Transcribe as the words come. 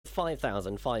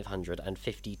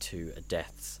5,552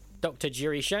 deaths. Dr.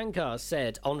 Giri Shankar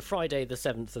said on Friday the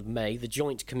 7th of May, the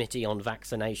Joint Committee on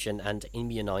Vaccination and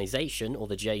Immunisation, or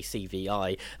the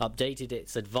JCVI, updated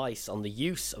its advice on the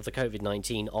use of the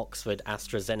COVID-19 Oxford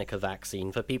AstraZeneca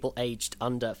vaccine for people aged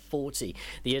under 40.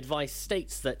 The advice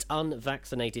states that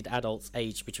unvaccinated adults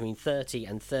aged between 30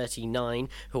 and 39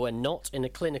 who are not in a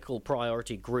clinical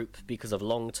priority group because of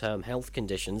long-term health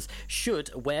conditions should,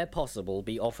 where possible,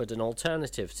 be offered an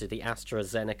alternative to the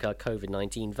AstraZeneca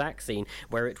COVID-19 vaccine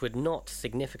where it would not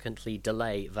significantly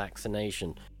delay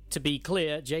vaccination. To be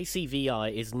clear,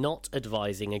 JCVI is not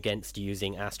advising against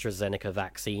using AstraZeneca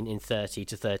vaccine in 30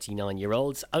 to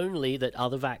 39-year-olds, only that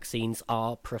other vaccines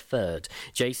are preferred.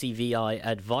 JCVI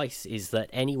advice is that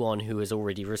anyone who has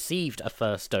already received a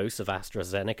first dose of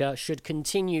AstraZeneca should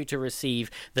continue to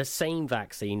receive the same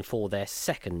vaccine for their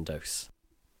second dose.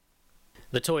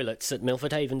 The toilets at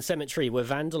Milford Haven Cemetery were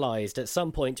vandalised at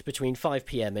some point between 5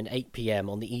 p.m. and 8 p.m.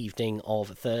 on the evening of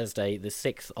Thursday, the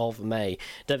 6th of May.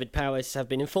 David Powis have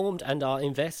been informed and are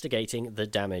investigating the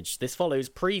damage. This follows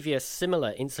previous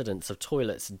similar incidents of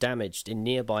toilets damaged in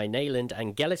nearby Neyland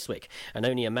and Gelliswick, and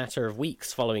only a matter of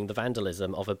weeks following the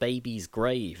vandalism of a baby's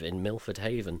grave in Milford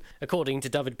Haven. According to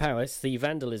David Powis, the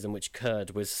vandalism which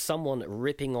occurred was someone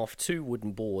ripping off 2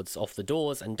 wooden boards off the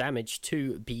doors and damaged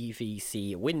 2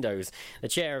 PVC windows. The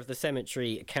chair of the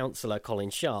cemetery, Councillor Colin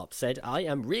Sharp, said, "I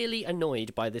am really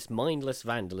annoyed by this mindless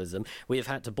vandalism. We have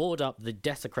had to board up the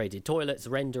desecrated toilets,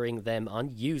 rendering them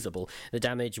unusable. The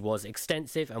damage was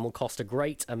extensive and will cost a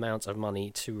great amount of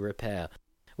money to repair.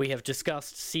 We have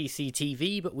discussed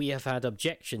CCTV, but we have had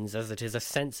objections as it is a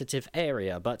sensitive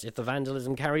area. But if the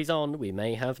vandalism carries on, we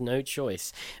may have no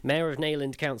choice." Mayor of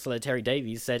Neyland Councillor Terry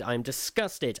Davies said, "I'm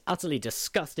disgusted, utterly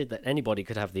disgusted that anybody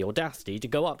could have the audacity to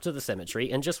go up to the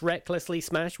cemetery and just recklessly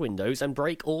smash windows and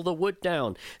break all the wood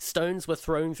down. Stones were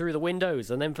thrown through the windows,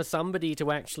 and then for somebody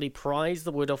to actually prise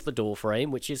the wood off the door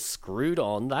frame, which is screwed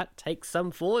on, that takes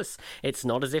some force. It's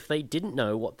not as if they didn't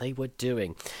know what they were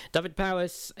doing." David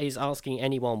Powis is asking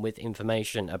anyone with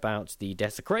information about the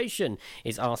desecration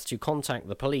is asked to contact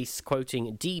the police,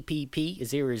 quoting DPP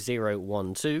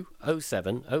 0012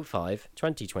 0705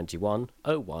 2021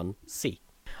 01C.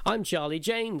 I'm Charlie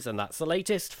James, and that's the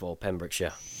latest for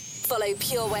Pembrokeshire. Follow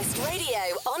Pure West Radio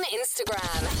on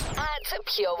Instagram at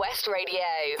Pure West Radio.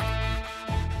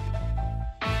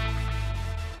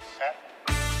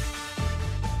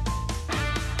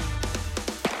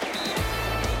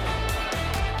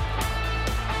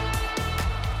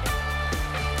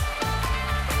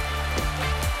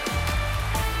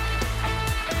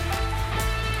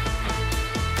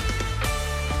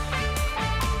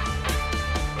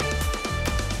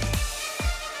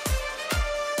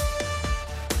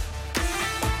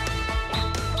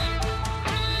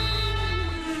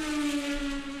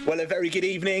 Well, a very good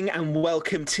evening and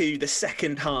welcome to the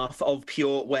second half of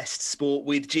Pure West Sport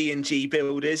with G&G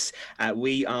Builders.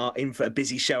 We are in for a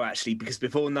busy show, actually, because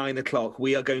before 9 o'clock,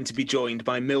 we are going to be joined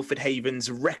by Milford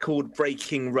Haven's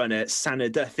record-breaking runner, Sana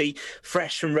Duffy,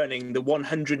 fresh from running the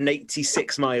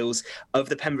 186 miles of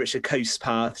the Pembrokeshire Coast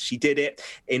Path. She did it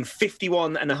in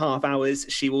 51 and a half hours.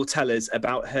 She will tell us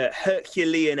about her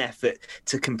Herculean effort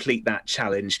to complete that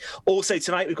challenge. Also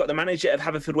tonight, we've got the manager of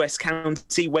Haverfordwest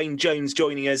County, Wayne Jones,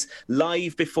 joining us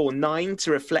live before 9 to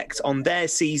reflect on their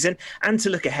season and to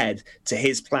look ahead to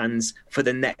his plans for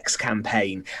the next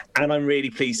campaign. And I'm really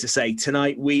pleased to say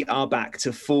tonight we are back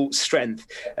to full strength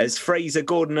as Fraser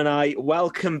Gordon and I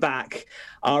welcome back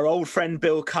our old friend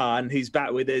Bill Kahn, who's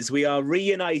back with us. We are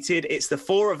reunited. It's the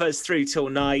four of us through till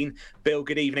 9. Bill,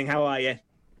 good evening. How are you?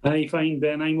 Hi, fine,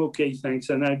 Ben. I'm okay, thanks.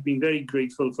 And I've been very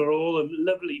grateful for all the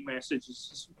lovely messages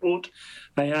of support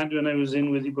I had when I was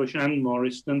in Withybush and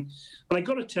Morriston. And I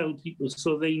got to tell people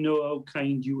so they know how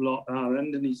kind you lot are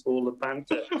underneath all the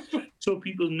banter. So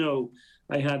people know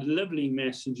I had lovely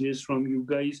messages from you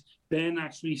guys. Ben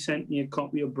actually sent me a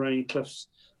copy of Brian Clough's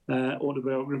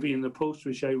autobiography in the Post,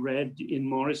 which I read in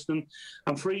Morriston.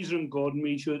 And Fraser and Gordon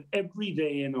made sure every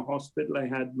day in a hospital I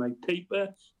had my paper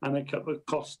and a cup of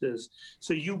Costas.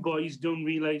 So you boys don't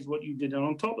realise what you did. And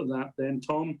on top of that, then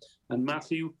Tom and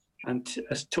Matthew and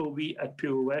Toby at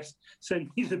Pure West sent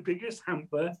me the biggest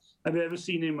hamper I've ever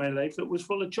seen in my life that was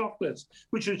full of chocolates,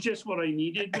 which was just what I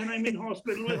needed when I'm in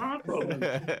hospital with heart problems.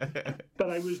 But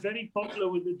I was very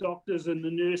popular with the doctors and the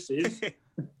nurses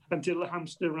until the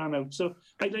hamster ran out. So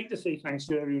I'd like to say thanks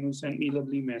to everyone who sent me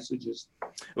lovely messages.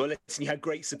 Well, listen, you had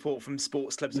great support from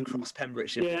sports clubs across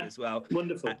Pembrokeshire as well.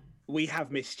 Wonderful. We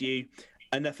have missed you.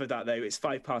 Enough of that, though. It's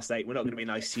 8:05. We're not going to be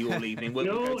nice to you all evening. We're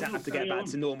going to have to get back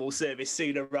to normal service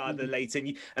sooner rather than later.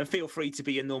 And feel free to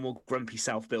be a normal grumpy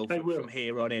self, Bill, from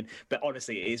here on in. But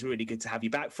honestly, it is really good to have you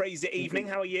back. Fraser, evening.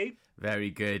 How are you? Very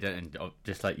good. And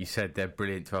just like you said, they're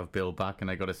brilliant to have Bill back.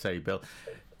 And I got to say, Bill,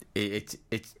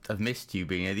 I've missed you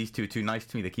being here. These two are too nice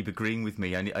to me. They keep agreeing with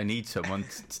me. I need someone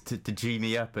to G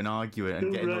me up and argue it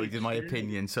and get annoyed with my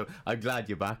opinion. So I'm glad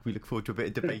you're back. We look forward to a bit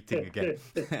of debating again.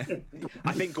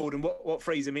 I think, Gordon, what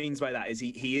Fraser means by that is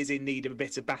he is in need of a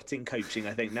bit of batting coaching,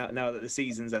 I think, now that the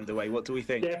season's underway. What do we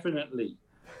think? Definitely.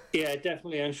 Yeah,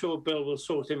 definitely. I'm sure Bill will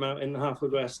sort him out in the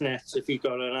Haverfordwest nets if he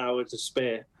got an hour to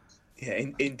spare. Yeah,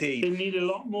 indeed. They need a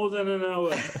lot more than an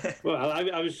hour. Well,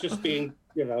 I was just being,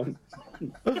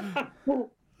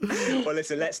 Well,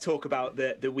 listen, let's talk about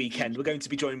the weekend. We're going to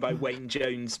be joined by Wayne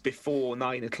Jones before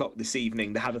 9 o'clock this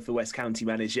evening, the Haverfordwest County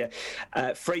manager.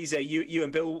 Fraser, you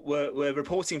and Bill were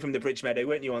reporting from the Bridge Meadow,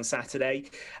 weren't you, on Saturday?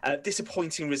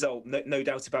 Disappointing result, no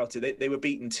doubt about it. They were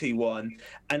beaten 2-1.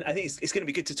 And I think it's going to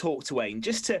be good to talk to Wayne,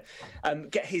 just to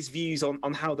get his views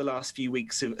on how the last few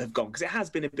weeks have gone, because it has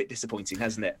been a bit disappointing,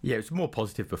 hasn't it? Yeah, it was a more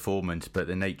positive performance, but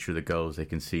the nature of the goals they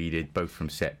conceded, both from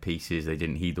set pieces, they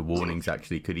didn't heed the warnings,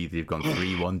 actually, could either have gone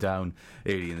 3-1 down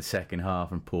early in the second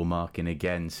half and poor marking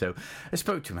again. So I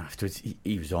spoke to him afterwards.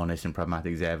 He was honest and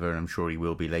pragmatic as ever, and I'm sure he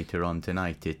will be later on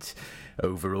tonight.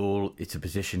 Overall, it's a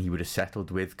position he would have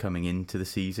settled with coming into the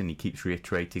season. He keeps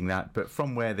reiterating that, but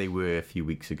from where they were a few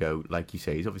weeks ago, like you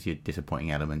say, it's obviously a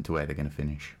disappointing element to where they're going to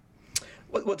finish.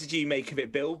 What did you make of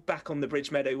it, Bill? Back on the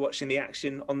Bridge Meadow watching the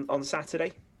action on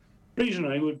Saturday? Fraser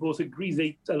and I would both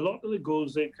agree a lot of the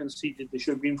goals they've conceded, they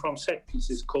should have been from set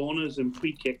pieces, corners and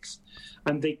free kicks,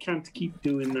 and they can't keep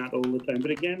doing that all the time.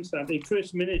 But against that, the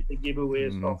first minute they give away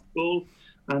a soft goal,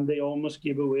 and they almost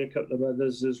give away a couple of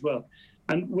others as well.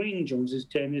 And Wayne Jones is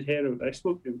tearing his hair out. I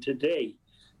spoke to him today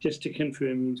just to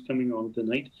confirm he's coming on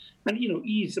tonight. And,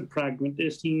 he's a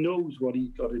pragmatist. He knows what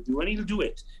he's got to do, and he'll do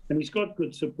it. And he's got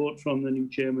good support from the new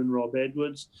chairman, Rob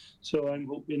Edwards. So I'm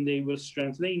hoping they will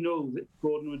strengthen. They know that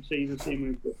Gordon would say the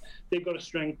same. They've got to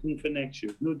strengthen for next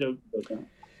year. No doubt about that.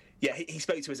 Yeah, he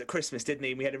spoke to us at Christmas, didn't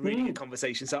he? And we had a really good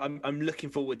conversation. So I'm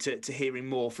looking forward to hearing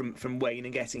more from Wayne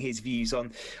and getting his views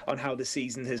on how the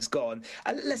season has gone.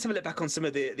 Let's have a look back on some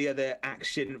of the other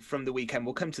action from the weekend.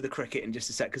 We'll come to the cricket in just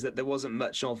a sec because there wasn't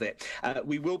much of it.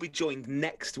 We will be joined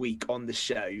next week on the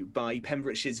show by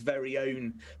Pembrokeshire's very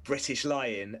own British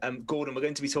Lion. Gordon, we're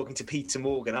going to be talking to Peter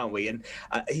Morgan, aren't we? And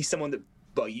he's someone that,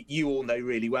 well, you all know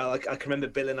really well. I can remember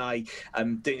Bill and I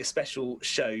doing a special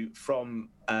show from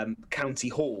County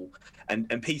Hall,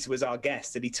 and Peter was our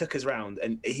guest, and he took us round,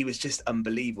 and he was just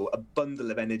unbelievable, a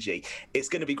bundle of energy. It's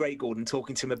going to be great, Gordon,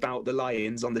 talking to him about the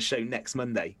Lions on the show next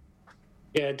Monday.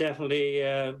 Yeah, definitely.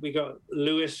 We got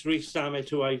Lewis Rees-Zammit,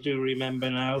 who I do remember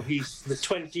now. He's the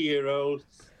 20-year-old,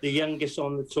 the youngest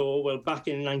on the tour. Well, back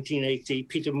in 1980,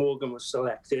 Peter Morgan was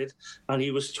selected, and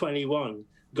he was 21.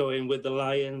 Going with the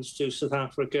Lions to South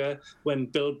Africa when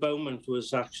Bill Beaumont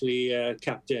was actually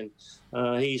captain.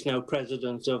 He's now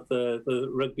president of the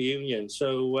rugby union.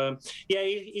 So,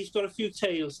 he's got a few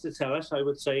tales to tell us, I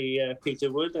would say,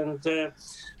 Peter would. And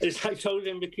I told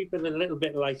him to keep it a little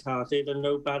bit light-hearted and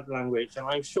no bad language. And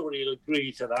I'm sure he'll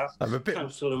agree to that,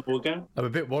 Councillor Morgan. I'm a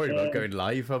bit worried about going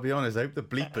live, I'll be honest. I hope the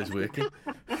bleeper's working.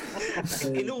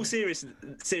 In all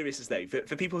seriousness, though,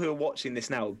 for people who are watching this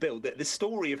now, Bill, the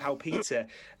story of how Peter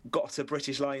got a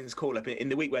British Lions call-up in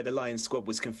the week where the Lions squad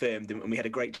was confirmed, and we had a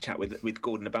great chat with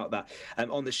Gordon about that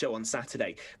on the show on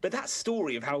Saturday. But that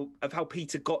story of how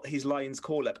Peter got his Lions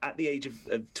call-up at the age of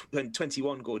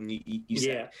 21, Gordon, you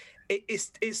said,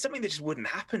 it's something that just wouldn't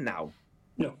happen now.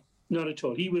 No, not at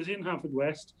all. He was in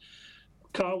Haverfordwest.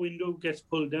 Car window gets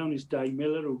pulled down. It's Di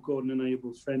Miller, who Gordon and I are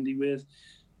both friendly with,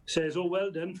 says, "Oh,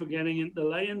 well done for getting into the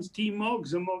Lions team,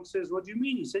 Moggs." And Moggs says, "What do you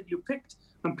mean?" He said, "You picked."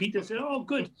 And Peter said, "Oh,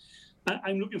 good.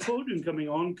 I'm looking forward to him coming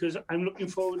on because I'm looking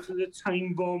forward to the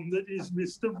time bomb that is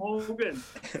Mr. Morgan,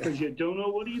 because you don't know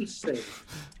what he'll say."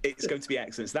 It's going to be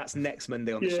excellent. So that's next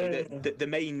Monday on the show. The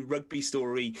main rugby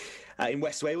story in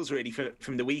West Wales, really,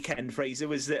 from the weekend, Fraser,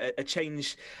 was a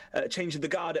change of the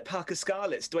guard at Parker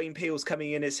Scarlets. Dwayne Peel's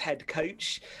coming in as head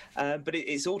coach, but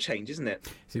it's all changed, isn't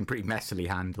it? It's been pretty messily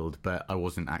handled, but I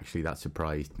wasn't actually that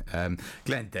surprised.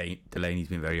 Glenn Delaney's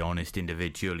been very honest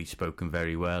individual. He's spoken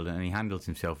very well, and he handles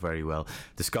himself very well.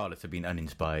 The Scarlets have been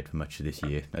uninspired for much of this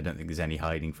year. I don't think there's any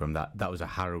hiding from that. That was a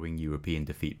harrowing European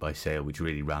defeat by Sale, which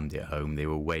really rammed it home. They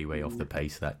were way off the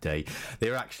pace that day. They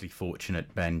were actually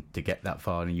fortunate, Ben, to get that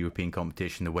far in a European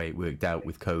competition the way it worked out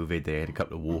with COVID. They had a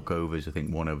couple of walkovers, I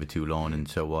think one over Toulon and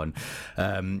so on.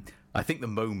 I think the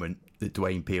moment that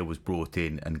Dwayne Peel was brought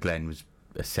in and Glenn was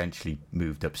essentially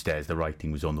moved upstairs. The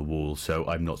writing was on the wall, so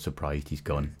I'm not surprised he's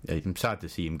gone. I'm sad to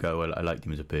see him go. I liked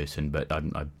him as a person, but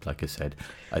I'm like I said,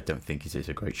 I don't think it's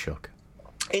a great shock.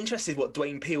 Interested what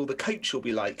Dwayne Peel, the coach, will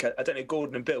be like. I don't know,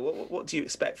 Gordon and Bill, what do you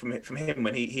expect from him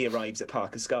when he arrives at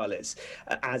Parker Scarlets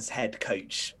as head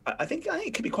coach? I think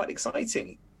it could be quite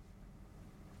exciting.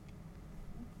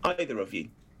 Either of you.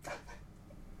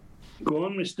 Go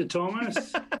on, Mr.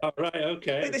 Thomas. All right,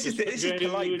 okay. This is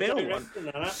polite Bill.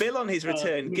 Bill on his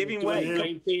return, giving way.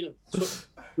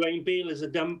 Dwayne Peel is a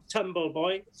tumble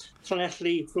boy,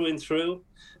 Llanelli through and through.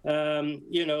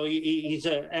 He's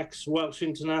an ex-Welsh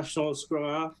international scrum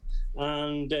half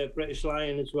and British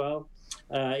Lion as well.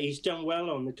 He's done well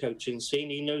on the coaching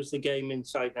scene. He knows the game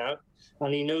inside out,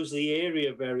 and he knows the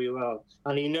area very well,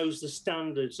 and he knows the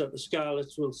standards that the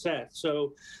Scarlets will set.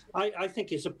 So I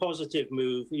think it's a positive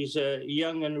move. He's a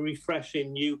young and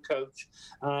refreshing new coach.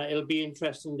 It'll be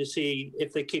interesting to see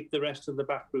if they keep the rest of the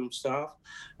backroom staff,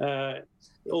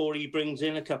 or he brings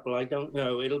in a couple. I don't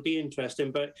know. It'll be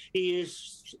interesting, but he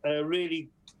is really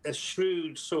a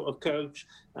shrewd sort of coach,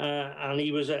 and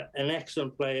he was an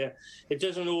excellent player. It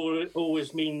doesn't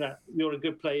always mean that you're a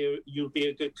good player, you'll be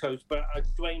a good coach, but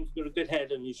Dwayne's got a good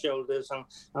head on his shoulders, and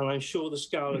I'm sure the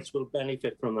Scarlets will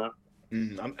benefit from that.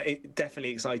 I'm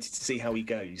definitely excited to see how he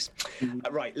goes.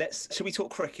 Right, shall we talk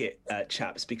cricket,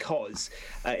 chaps? Because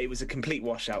it was a complete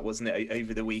washout, wasn't it,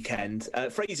 over the weekend?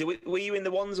 Fraser, were you in the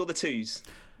ones or the twos?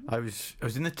 I was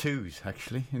in the twos,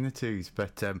 actually,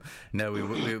 But no, we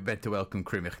were meant to welcome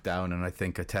Crimich down, and I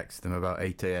think I texted them about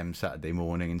 8 a.m. Saturday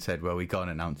morning and said, well, we can't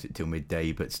announce it till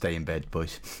midday, but stay in bed,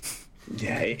 boys.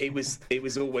 Yeah, it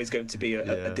was always going to be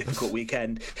a difficult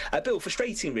weekend. Bill,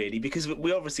 frustrating really, because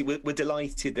we're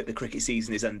delighted that the cricket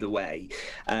season is underway.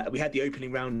 We had the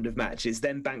opening round of matches,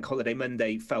 then Bank Holiday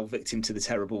Monday fell victim to the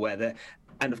terrible weather,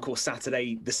 and of course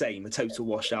Saturday the same, a total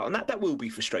washout, and that will be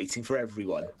frustrating for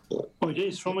everyone. Oh, it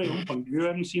is. From my own point of view, I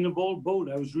haven't seen a ball bowled.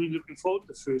 I was really looking forward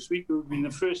to the first week. It would have been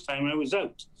the first time I was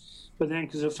out, but then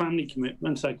because of family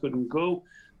commitments I couldn't go.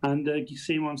 And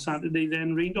same on Saturday,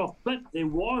 then rained off. But there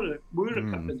were a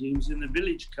couple of games in the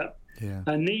Village Cup. Yeah.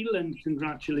 Neil, and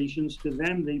congratulations to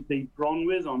them. They played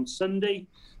Bronwydd on Sunday,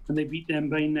 and they beat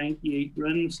them by 98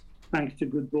 runs, thanks to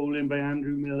good bowling by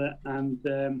Andrew Miller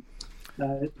and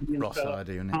Ross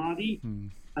Hardy.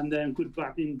 And then good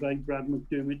batting by Brad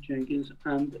McDermott Jenkins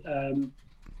and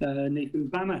Nathan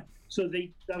Banner. So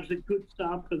that was a good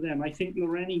start for them. I think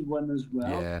Loreni won as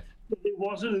well. Yeah. There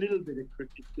was a little bit of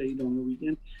cricket played on the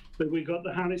weekend, but we got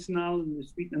the Harrison Allen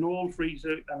this week, and all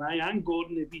Fraser and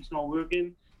Gordon, if he's not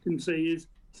working, can say is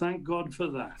thank God for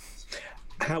that.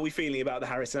 How are we feeling about the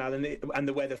Harrison Allen and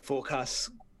the weather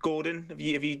forecasts? Gordon, have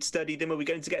you studied them? Are we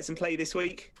going to get some play this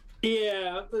week?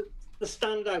 Yeah, the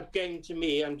standout game to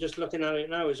me, I'm just looking at it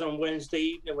now, is on Wednesday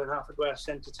evening when Haverfordwest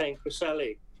entertain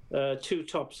Preseli. Two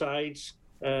top sides,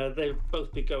 they'll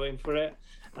both be going for it.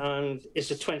 And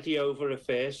it's a 20-over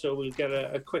affair, so we'll get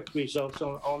a quick result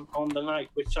on the night,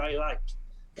 which I liked.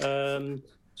 I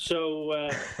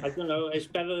don't know, it's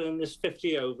better than this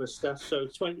 50-over stuff. So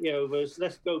 20 overs,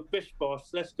 let's go bish bosh,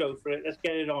 let's go for it, let's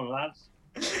get it on, lads.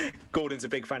 Gordon's a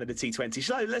big fan of the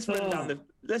T20.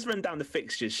 Let's run down the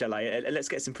fixtures, shall I? Let's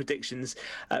get some predictions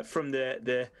from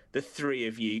the three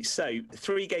of you. So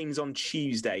 3 games on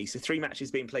Tuesday, so 3 matches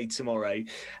being played tomorrow.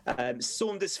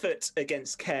 Saundersfoot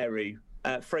against Carew.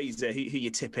 Fraser, who are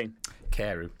you tipping?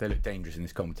 Carew. They looked dangerous in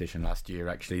this competition last year,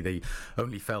 actually. They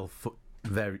only fell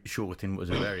very short in what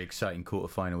was a very exciting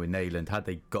quarter-final with Neyland. Had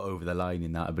they got over the line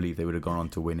in that, I believe they would have gone on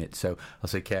to win it. So I'll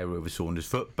say Carew over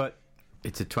Saundersfoot, but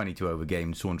it's a 22-over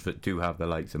game. Saundersfoot do have the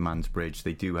likes of Mansbridge.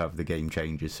 They do have the game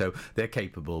changers, so they're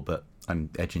capable, but I'm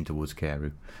edging towards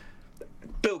Carew.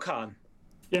 Bill Kahn.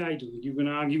 Yeah, I don't think you can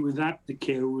argue with that. The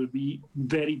Carew will be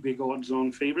very big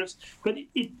odds-on favourites. But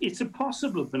it's a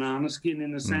possible banana skin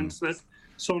in the sense that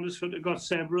Saundersfoot have got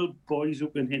several boys who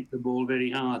can hit the ball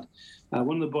very hard.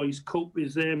 One of the boys, Cope,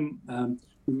 is them.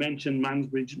 We mentioned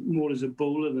Mansbridge more as a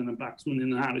bowler than a batsman in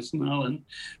the Harrison Allen.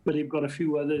 But they've got a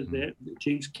few others there.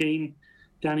 James Kane,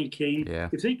 Danny Kane. Yeah.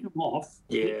 If they come off,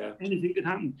 anything could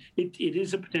happen. It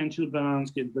is a potential banana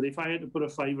skin. But if I had to put a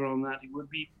fiver on that, it would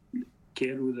be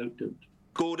Carew without doubt.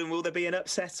 Gordon, will there be an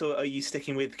upset, or are you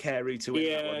sticking with Carew to win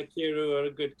that one? Yeah, Carew are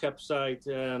a good cup side.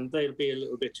 They'll be a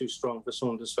little bit too strong for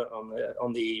Saundersfoot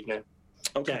on the evening.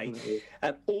 Okay.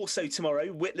 Also tomorrow,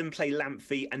 Whitland play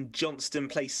Lamphy and Johnston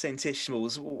play St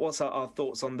Ishmael's. What's our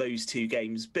thoughts on those 2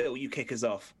 games? Bill, you kick us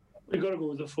off. We've got to go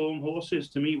with the form horses.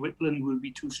 To me, Whitland will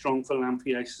be too strong for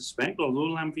Lamphy, I suspect,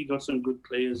 although Lamphy got some good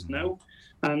players now.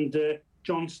 And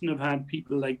Johnston have had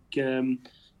people like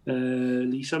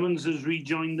Lee Summons has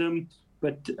rejoined them.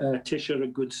 but Tish are a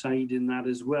good side in that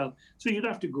as well. So you'd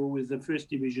have to go with the First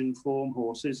Division form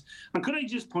horses. And could I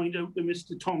just point out to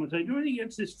Mr. Thomas, I don't think he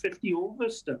gets this 50 over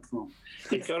stuff from.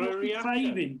 It's got a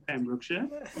 55 in Pembrokeshire.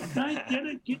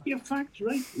 Right, get your facts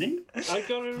right, Nick. I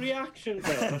got a reaction,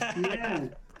 Bill. Yeah.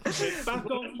 Back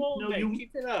on form, mate.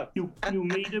 Keep it up. You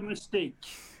made a mistake.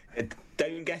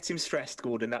 Don't get him stressed,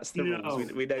 Gordon. That's the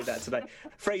rules. We know that today.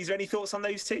 Fraser, any thoughts on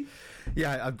those two?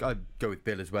 Yeah, I'd go with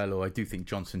Bill as well. Or I do think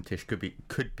Johnson Tish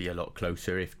could be a lot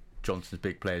closer if Johnson's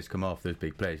big players come off. Those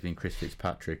big players being Chris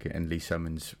Fitzpatrick and Lee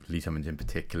Summons in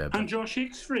particular, and Josh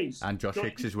Hicks, Freeze, and Josh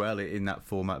Hicks as well in that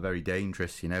format. Very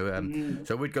dangerous, you know.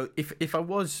 So I would go if I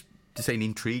was to say an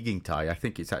intriguing tie. I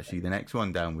think it's actually the next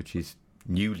one down, which is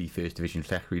newly First Division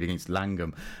Llechrid against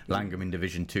Langham. Langham in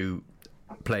Division 2.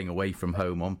 Playing away from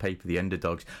home, on paper the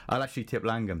underdogs. I'll actually tip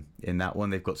Langham in that one.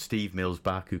 They've got Steve Mills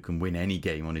back, who can win any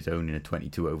game on his own in a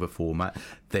 22 over format.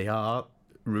 They are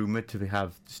rumoured to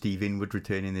have Steve Inwood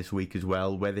returning this week as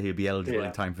well. Whether he'll be eligible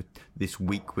in time for this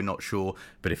week, we're not sure,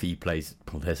 but if he plays,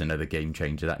 well, there's another game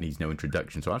changer that needs no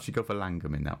introduction. So I'll actually go for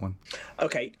Langham in that one.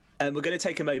 Okay. We're going to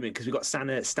take a moment because we've got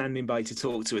Sana standing by to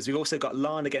talk to us. We've also got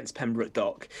Larne against Pembroke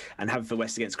Dock and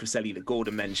Haverfordwest against Cresselly that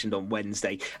Gordon mentioned on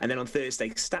Wednesday. And then on Thursday,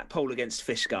 Stackpole against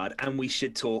Fishguard. And we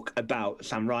should talk about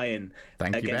Llanrhian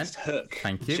against Hook.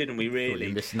 Thank you. Shouldn't we really?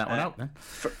 You're missing that one out.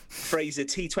 Fraser,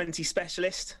 T20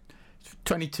 specialist?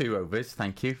 22 overs,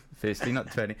 thank you. Firstly,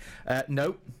 not 20.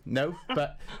 No,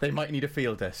 but they might need a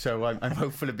fielder, so I'm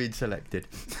hopeful of being selected.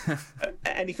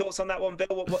 Any thoughts on that one,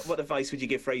 Bill? What advice would you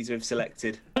give Fraser if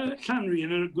selected?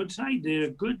 Llanrhian are a good side. They're a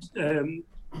good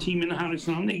team in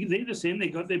Harrison. They're the same. They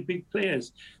got their big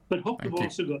players, but Hook have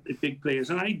also got their big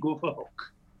players, and I'd go for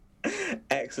Hook.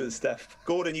 Excellent stuff.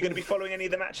 Gordon, you going to be following any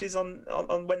of the matches on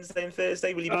Wednesday and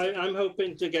Thursday? Will you? I'm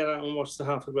hoping to get out and watch the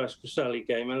Haverfordwest Cresselly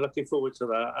game. I'm looking forward to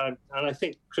that. And I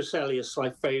think Cresselly are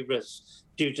slight favourites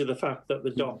due to the fact that the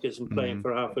Dock isn't playing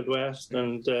for Haverfordwest,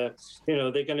 and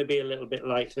they're going to be a little bit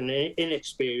light and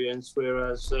inexperienced,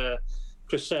 whereas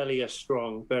Cresselly are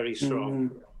strong, very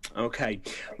strong. Okay,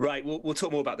 right, we'll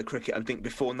talk more about the cricket, I think,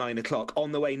 before 9 o'clock.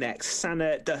 On the way next,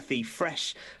 Sana Duthie,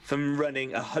 fresh from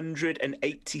running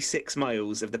 186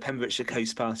 miles of the Pembrokeshire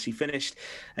Coast Path. She finished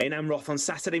in Amroth on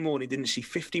Saturday morning, didn't she?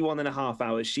 51 and a half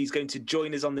hours. She's going to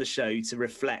join us on the show to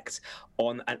reflect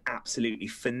on an absolutely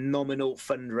phenomenal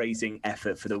fundraising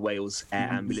effort for the Wales Air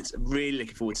Ambulance. Really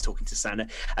looking forward to talking to Sana.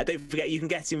 Don't forget, you can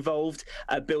get involved.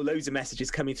 Bill, loads of messages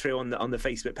coming through on the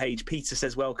Facebook page. Peter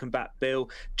says, welcome back, Bill.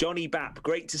 Johnny Bapp,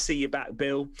 great to see you back,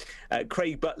 Bill.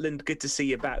 Craig Butland, good to see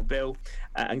you back, Bill.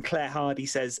 And Claire Hardy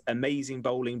says, amazing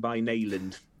bowling by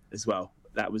Nayland as well.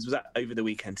 Was that over the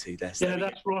weekend too? That's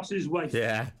Ross's wife.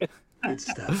 Yeah. Good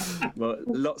stuff. Well,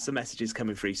 lots of messages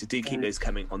coming through, so do keep those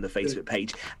coming on the Facebook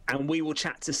page. And we will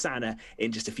chat to Sana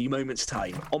in just a few moments'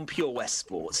 time on Pure West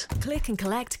Sport. Click and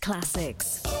collect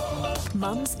classics.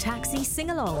 Mum's taxi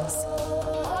sing-alongs.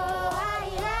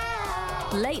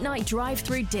 Late night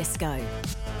drive-through disco.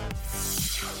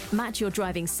 Match your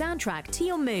driving soundtrack to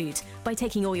your mood by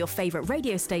taking all your favourite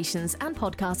radio stations and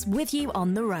podcasts with you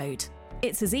on the road.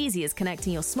 It's as easy as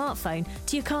connecting your smartphone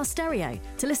to your car stereo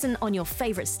to listen on your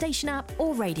favourite station app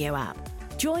or radio app.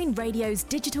 Join radio's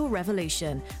digital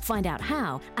revolution. Find out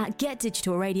how at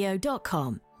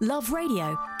getdigitalradio.com. Love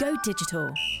radio, go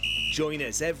digital. Join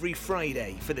us every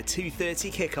Friday for the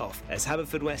 2:30 kickoff as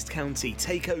Haverfordwest County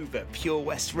take over Pure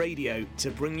West Radio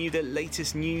to bring you the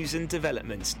latest news and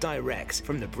developments direct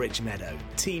from the Bridge Meadow.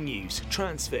 Team news,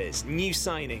 transfers, new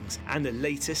signings and the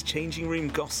latest changing room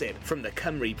gossip from the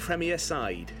Cymru Premier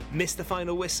side. Miss the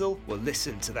final whistle? Well,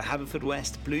 listen to the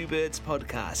Haverfordwest Bluebirds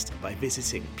podcast by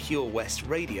visiting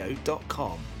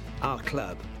purewestradio.com. Our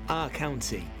club, our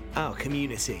county, our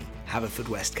community.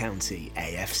 Haverfordwest County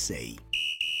AFC.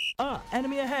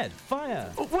 Enemy ahead.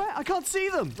 Fire. Oh, where? I can't see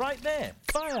them. Right there.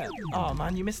 Fire. Oh,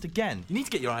 man, you missed again. You need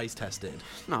to get your eyes tested.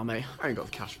 Nah, mate, I ain't got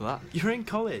the cash for that. You're in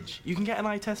college. You can get an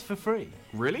eye test for free.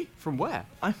 Really? From where?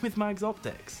 I'm with Mags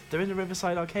Optics. They're in the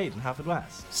Riverside Arcade in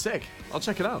Haverfordwest. Sick. I'll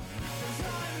check it out.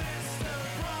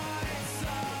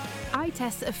 Eye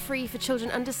tests are free for children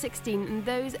under 16 and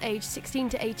those aged 16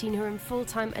 to 18 who are in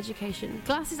full-time education.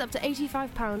 Glasses up to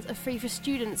 £85 are free for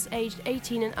students aged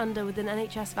 18 and under with an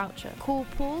NHS voucher. Call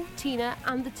Paul, Tina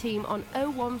and the team on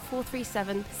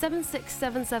 01437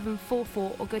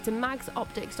 767744 or go to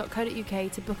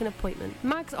magsoptics.co.uk to book an appointment.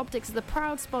 Mags Optics are the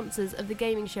proud sponsors of the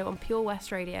gaming show on Pure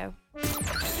West Radio.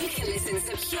 You can listen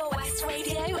to Pure West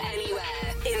Radio anywhere.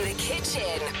 In the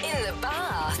kitchen, in the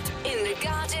bath, in the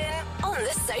garden, on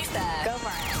the sofa. Go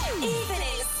for it. Even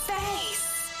in space.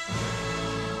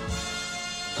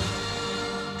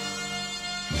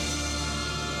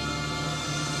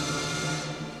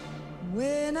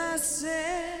 I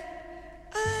said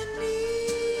I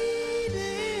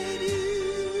needed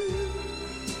you,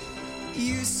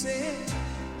 you said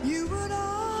you would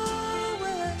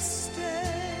always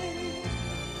stay.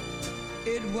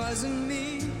 It wasn't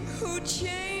me who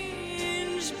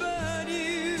changed but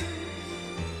you,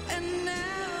 and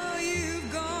now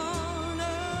you've gone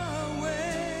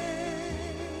away.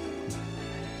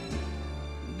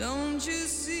 Don't you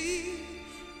see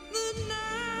that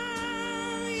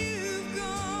now you've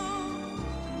gone,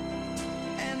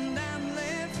 and I'm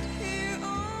left here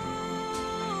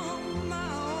on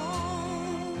my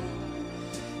own,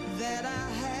 that I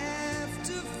have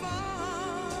to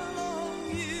follow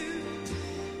you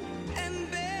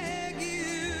and beg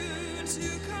you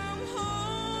to come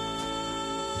home.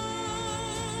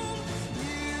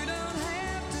 You don't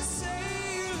have to say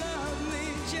you love me,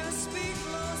 just be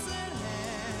close at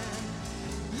hand.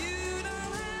 You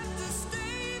don't have to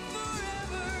stay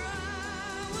forever, I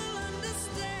will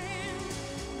understand.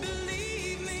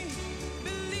 Believe me,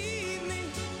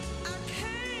 I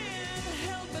can't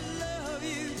help but love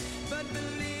you, but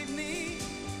believe me,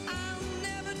 I'll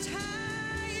never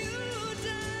tie you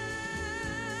down.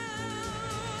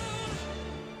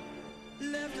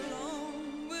 Left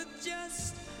alone with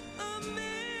just a memory,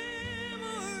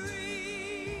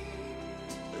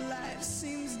 life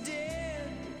seems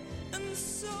dead and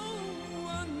so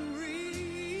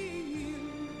unreal.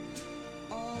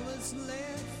 All that's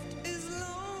left is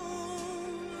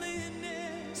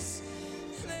loneliness.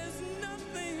 There's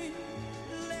nothing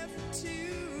left to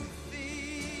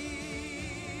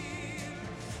feel.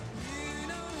 You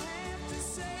don't have to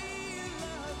say you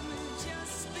love me,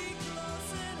 just be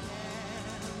close at hand.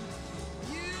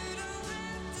 You don't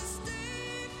have to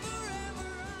stay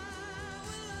forever, I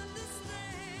will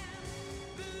understand.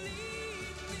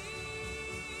 Believe me,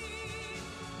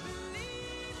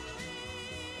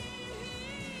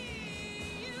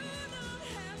 you don't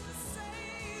have to say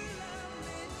you love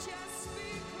me, just be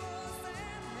close at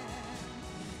hand.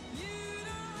 You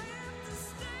don't have to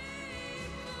stay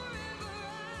forever, I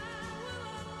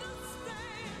will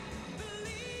understand.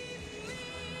 Believe me,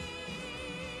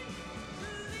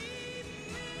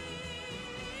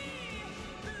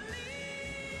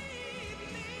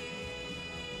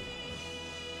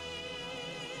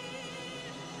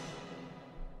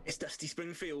 It's Dusty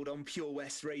Springfield on Pure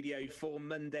West Radio for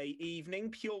Monday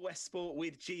evening. Pure West Sport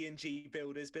with G&G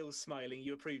Builders. Bill's smiling.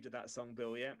 You approved of that song,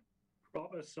 Bill, yeah?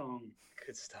 Proper song.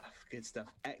 Good stuff.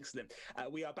 Excellent.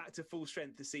 We are back to full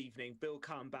strength this evening. Bill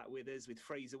Kahn back with us, with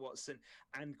Fraser Watson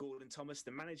and Gordon Thomas.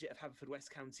 The manager of Haverfordwest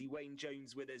County, Wayne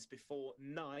Jones, with us before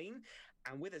 9.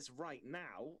 And with us right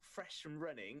now, fresh from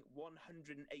running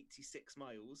 186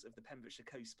 miles of the Pembrokeshire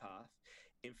Coast Path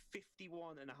in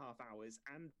 51 and a half hours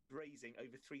and raising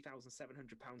over £3,700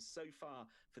 so far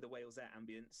for the Wales Air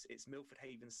Ambulance. It's Milford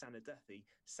Haven's Sana Duthie.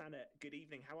 Sana, good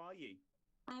evening. How are you?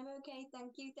 I'm okay,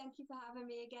 thank you. Thank you for having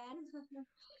me again.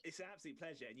 It's an absolute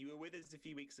pleasure. And you were with us a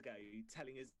few weeks ago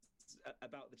telling us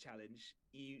about the challenge.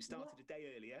 You started a day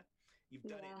earlier. You've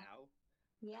done it now.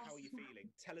 Yes. How are you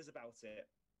feeling? Tell us about it.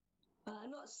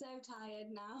 I'm not so tired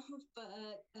now, but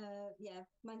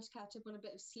managed to catch up on a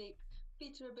bit of sleep.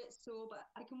 Feet are a bit sore, but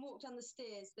I can walk down the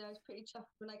stairs, so I was pretty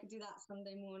chuffed when I could do that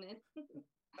Sunday morning.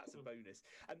 That's a bonus.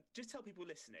 Just tell people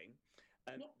listening,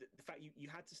 the fact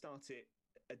you had to start it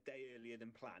a day earlier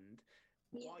than planned.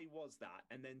 Why was that?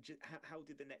 And then how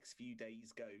did the next few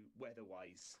days go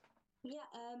weather-wise? Yeah,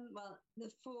 well,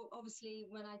 obviously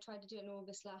when I tried to do it in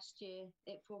August last year,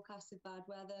 it forecasted bad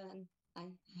weather, and I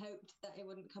hoped that it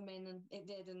wouldn't come in, and it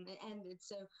did, and it ended.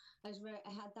 So I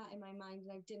had that in my mind,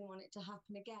 and I didn't want it to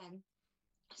happen again.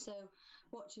 So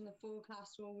watching the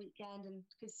forecast all weekend, and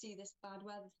could see this bad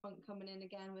weather front coming in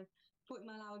again with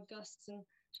 40-mile-an-hour gusts and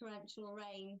torrential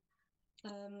rain.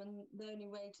 And the only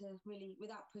way to really,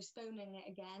 without postponing it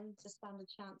again, to stand a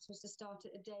chance was to start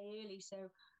it a day early. So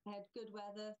I had good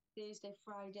weather Thursday,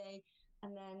 Friday,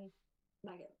 and then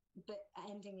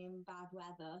ending in bad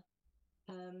weather.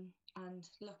 And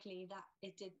luckily that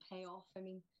it did pay off. I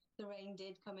mean, the rain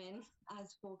did come in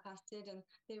as forecasted, and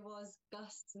there was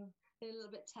gusts and they're a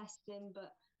little bit testing,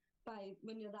 but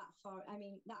when you're that far, I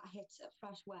mean, that hit at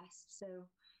Fresh West, so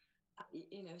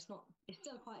it's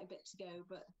still quite a bit to go,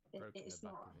 but it's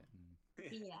not.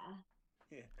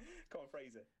 Yeah. Come on,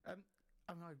 Fraser.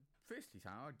 Firstly,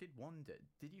 Sam, I did wonder,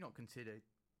 did you not consider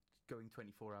going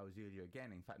 24 hours earlier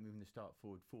again? In fact, moving the start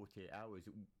forward 48 hours,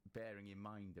 bearing in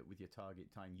mind that with your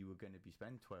target time, you were going to be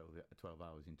spent 12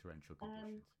 hours in torrential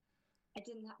conditions. I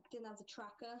didn't have the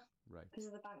tracker, right? Because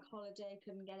of the bank holiday,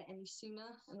 couldn't get it any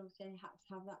sooner, and obviously I had to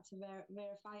have that to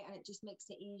verify it, and it just makes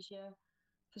it easier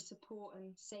for support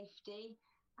and safety.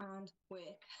 and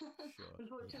work. Sure.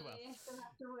 Unfortunately, Yeah, I still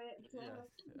have to work. So.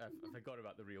 Yeah, I forgot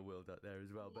about the real world out there as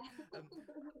well. But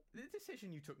the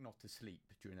decision you took not to sleep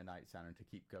during the night, Santa, and to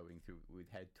keep going through with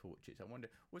head torches, I wonder,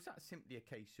 was that simply a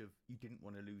case of you didn't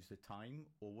want to lose the time,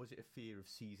 or was it a fear of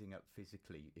seizing up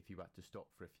physically if you had to stop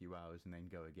for a few hours and then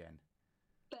go again?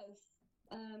 Both.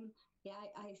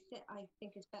 I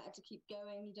think it's better to keep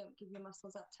going. You don't give your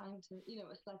muscles that time to,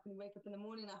 it's like when you wake up in the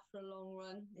morning after a long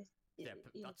run.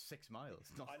 But that's 6 miles.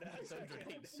 Not I know.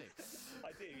 186.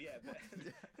 I do, yeah, but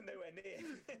nowhere near.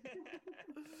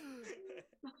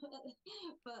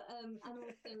 But and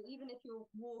also, even if you're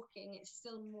walking, it's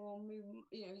still more movement.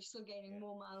 You're still gaining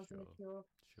more miles than if you're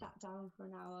sat down for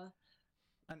an hour.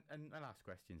 And my last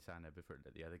question, Sana, before I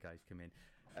let the other guys come in.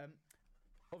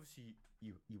 Obviously,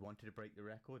 you wanted to break the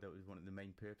record. That was one of the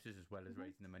main purposes, as well as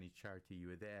raising the money to charity. You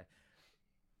were there.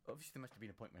 Obviously, there must have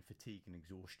been a point when fatigue and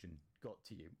exhaustion got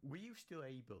to you. Were you still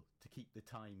able to keep the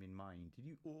time in mind? Did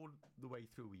you, all the way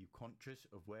through, were you conscious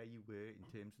of where you were in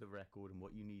terms of the record and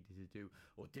what you needed to do?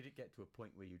 Or did it get to a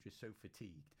point where you were just so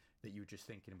fatigued that you were just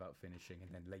thinking about finishing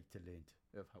and then later learned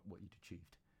of what you'd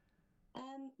achieved?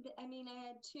 I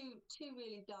had two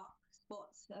really dark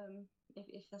spots,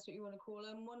 if that's what you want to call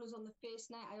them. One was on the first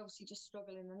night. I obviously just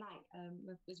struggle in the night,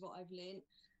 is what I've learned.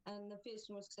 And the first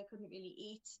one was because I couldn't really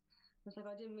eat. It's like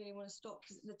I didn't really want to stop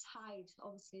because the tide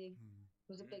obviously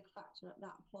was a big factor at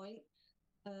that point.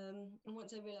 And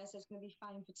once I realised I was going to be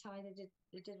fine for tide, I did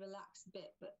relax a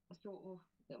bit. But I thought,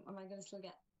 am I going to still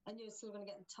get? I knew I was still going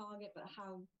to get the target, but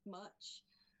how much?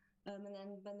 And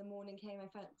then when the morning came, I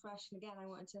felt fresh, and again I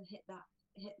wanted to hit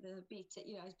the beat.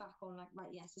 I was back on, like,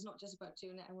 right, yes, it's not just about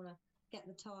doing it. I want to get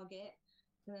the target.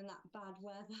 And then that bad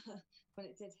weather, when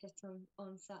it did hit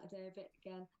on Saturday a bit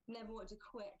again, never wanted to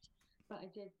quit. But I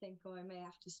did think, I may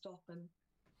have to stop and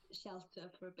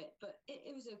shelter for a bit. But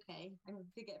it was okay. I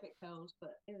did get a bit cold,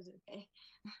 but it was okay.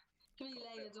 3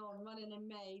 layers on, running in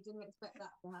May, didn't expect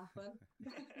that to happen.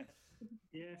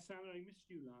 Yeah, Sam, I missed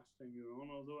you last time you were on,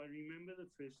 although I remember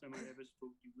the first time I ever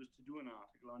spoke to you was to do an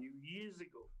article on you years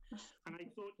ago. And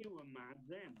I thought you were mad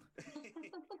then.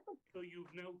 So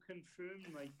you've now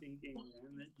confirmed my thinking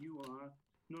then that you are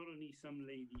not only some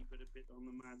lady, but a bit on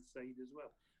the mad side as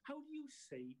well. How do you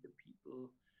say to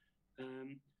people,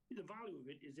 the value of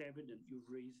it is evident, you've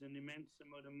raised an immense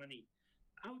amount of money.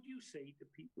 How do you say to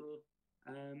people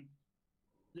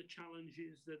the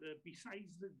challenges that are,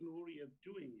 besides the glory of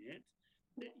doing it,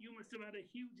 that you must have had a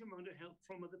huge amount of help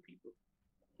from other people?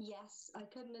 Yes, I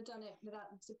couldn't have done it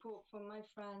without the support from my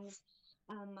friends,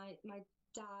 my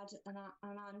dad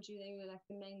and Andrew. They were like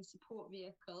the main support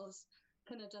vehicles.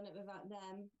 Couldn't have done it without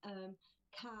them.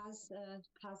 Kaz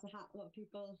the Hat, a lot of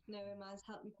people know him as,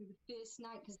 helped me through the first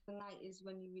night, because the night is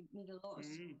when you need a lot of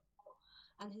support.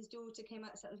 And his daughter came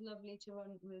out, so it was lovely to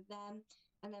run with them.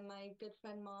 And then my good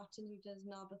friend Martin, who does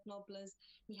Narberth Nobblers,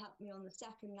 he helped me on the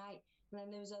second night. And then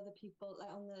there was other people,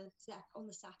 like on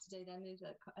the Saturday. Then there's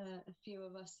a few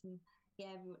of us, and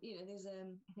there's I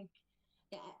think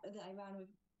that I ran with.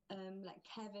 Like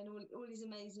Kevin, all these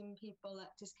amazing people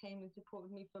that just came and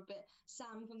supported me for a bit.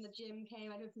 Sam from the gym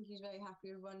came. I don't think he was very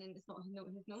happy with running. It's not his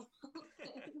normal thing.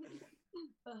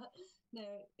 But no,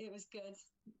 it was good.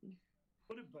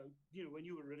 What about, when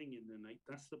you were running in the night,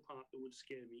 that's the part that would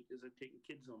scare me, because I've taken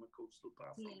kids on a coastal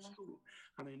path from school,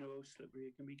 and I know how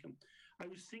slippery it can become. I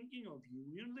was thinking of you,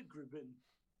 the Gribbon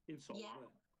in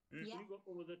Salford. You go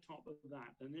over the top of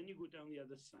that, and then you go down the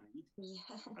other side.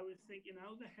 I was thinking,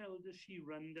 how the hell does she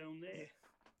run down there?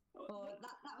 Oh,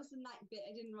 that was the night bit.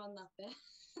 I didn't run that bit.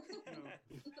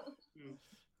 No.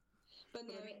 But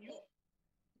no,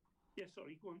 yeah,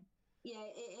 sorry, go on. Yeah,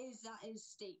 that is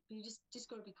steep. You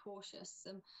just got to be cautious.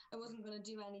 I wasn't going to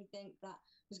do anything that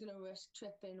was going to risk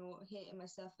tripping or hitting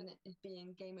myself and it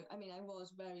being game. I mean, I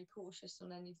was very cautious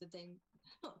on any of the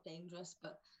not dangerous,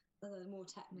 but the more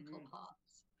technical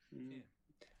parts. Yeah.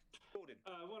 Gordon.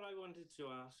 What I wanted to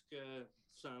ask,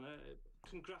 Sana,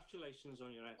 congratulations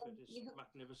on your effort. It's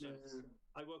magnificent.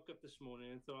 I woke up this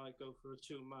morning and thought I'd go for a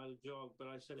 2-mile jog, but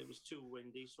I said it was too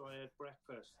windy, so I had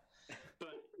breakfast.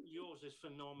 But yours is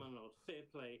phenomenal. Fair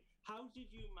play. How did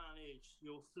you manage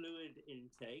your fluid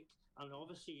intake? And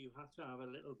obviously you had to have a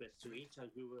little bit to eat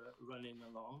as you were running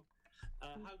along.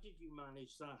 How did you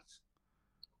manage that?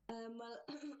 Well,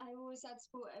 I always had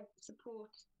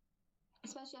support.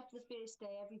 Especially after the first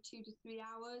day, every 2 to 3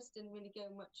 hours, didn't really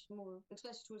go much more,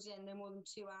 especially towards the end, no more than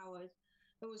 2 hours.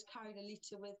 I always carried a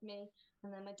litre with me, and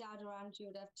then my dad or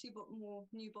Andrew would have 2 more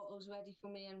new bottles ready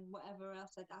for me and whatever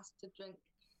else I'd asked to drink.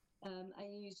 I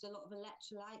used a lot of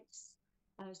electrolytes.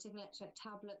 I was taking electrolyte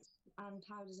tablets and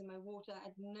powders in my water. I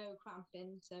had no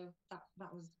cramping, so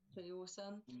that was pretty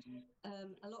awesome.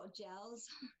 A lot of gels.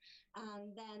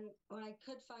 And then when I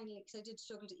could finally, because I did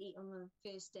struggle to eat on the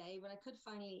first day, when I could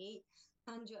finally eat,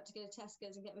 Andrew had to go to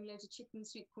Tesco's and get me loads of chicken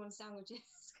sweet corn sandwiches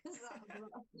because that was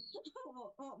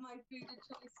what my food of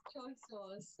choice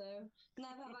was. So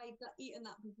never have I eaten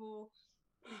that before,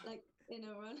 like in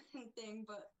a running thing,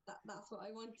 but that's what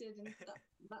I wanted, and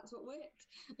that's what worked.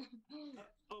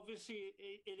 Obviously,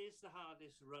 it is the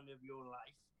hardest run of your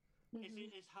life. Is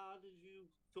it as hard as you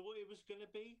thought it was going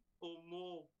to be, or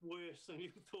more worse than you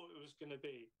thought it was going to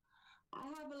be? I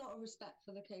have a lot of respect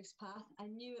for the Coast Path. I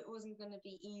knew it wasn't going to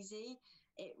be easy.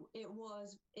 It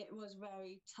was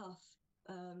very tough.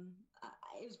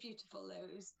 It was beautiful though.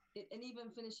 And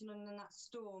even finishing on in that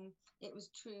storm, it was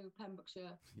true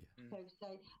Pembrokeshire coast.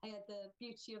 I had the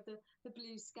beauty of the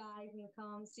blue skies and the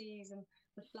calm seas and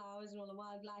the flowers and all the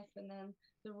wildlife, and then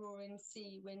the roaring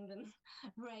sea, wind and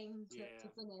rain to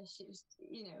finish. It was,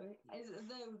 as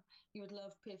though you would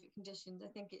love perfect conditions.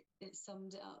 I think it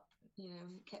summed it up.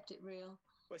 Kept it real.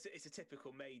 Well, it's a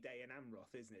typical May Day in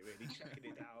Amroth, isn't it, really? Chucking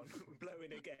it down,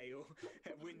 blowing a gale,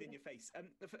 wind in your face.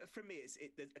 For me,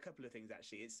 there's a couple of things,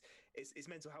 actually. It's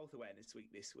Mental Health Awareness Week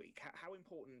this week. How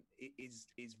important is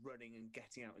running and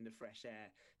getting out in the fresh air,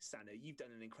 Sana? You've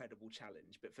done an incredible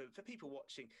challenge, but for people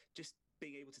watching, just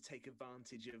being able to take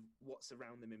advantage of what's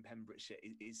around them in Pembrokeshire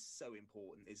is so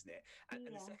important, isn't it? And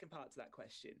the second part to that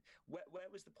question,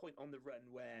 where was the point on the run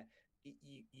where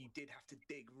you did have to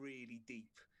dig really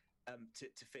deep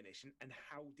to finish, and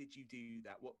how did you do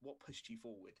that? What pushed you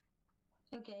forward?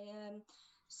 Okay,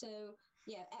 so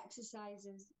exercise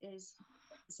is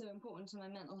so important to my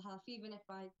mental health. Even if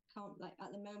I can't, like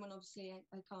at the moment, obviously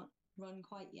I can't run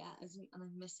quite yet, and I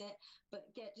miss it. But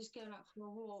just going out for a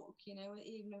walk,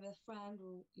 even with a friend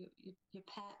or your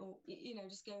pet, or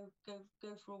just go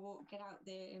for a walk, get out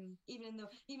there, and even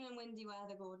in windy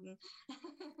weather, Gordon.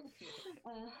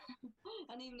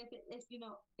 And even if you're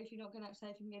not going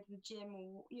outside, if you can go to the gym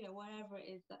or wherever it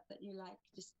is that you like,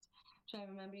 just try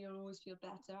and remember you'll always feel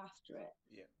better after it.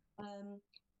 Yeah.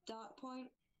 Dark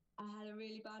Point, I had a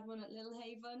really bad one at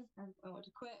Littlehaven, and I wanted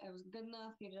to quit. I wasn't good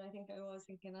enough. Who did I think I was,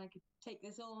 thinking I could take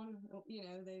this on?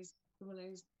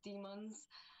 Those demons.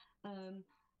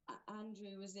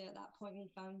 Andrew was there at that point.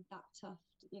 He found that tough,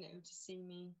 to see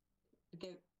me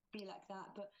be like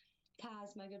that. But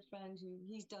Kaz, my good friend,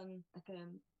 he's done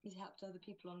he's helped other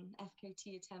people on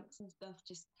FKT attempts and stuff.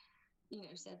 Just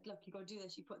said, look, you got to do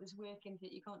this. You put this work into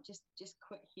it. You can't just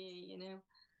quit here,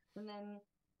 And then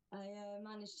I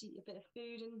managed to eat a bit of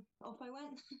food, and off I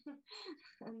went.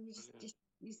 And you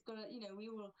just got to, we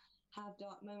all have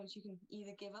dark moments. You can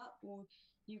either give up, or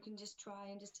you can just try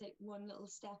and just take one little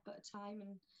step at a time.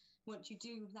 And once you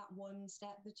do that one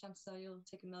step, the chances are you'll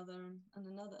take another and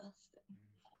another.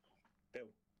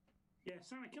 Bill? Yeah,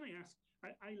 Sana, can I ask,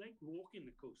 I like walking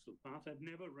the coastal path. I've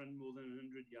never run more than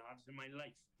 100 yards in my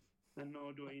life, and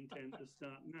nor do I intend to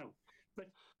start now. But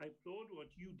I applaud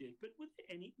what you did. But were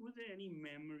there any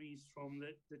memories from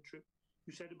the trip?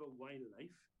 You said about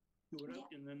wildlife. You were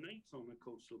out in the night on the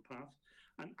coastal path,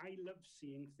 and I love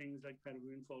seeing things like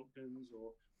peregrine falcons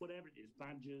or whatever it is,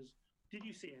 badgers. Did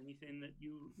you see anything that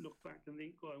you look back and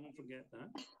think, oh, I won't forget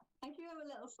that? I do have a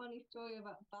little funny story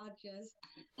about badgers.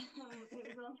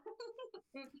 It was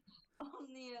on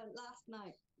the last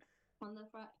night, on the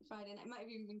Friday night. It might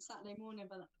have even been Saturday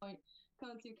morning by that point,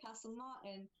 going through Castle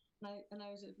Martin. And I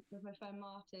was with my friend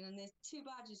Martin, and there's two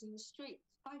badgers in the street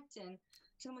fighting.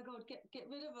 So, oh my God, get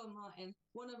rid of them, Martin.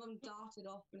 One of them darted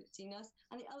off when it seen us,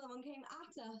 and the other one came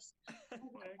at us.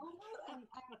 And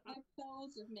I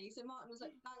falls with me. So Martin was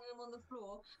like banging him on the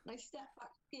floor, and I stepped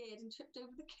back scared and tripped over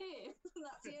the curb. And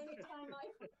that's the only time I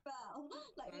fell.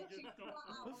 Like literally flat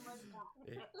out on my back.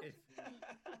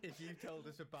 If you told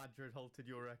us a badger had halted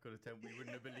your record attempt, we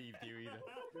wouldn't have believed you either.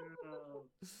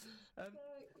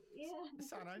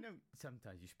 San, I know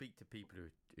sometimes you speak to people who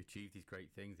achieve these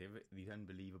great things, they have these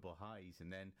unbelievable highs,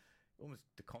 and then almost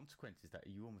the consequences that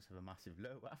you almost have a massive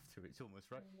low after. It's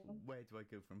almost right. Where do I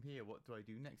go from here? What do I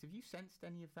do next? Have you sensed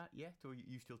any of that yet, or are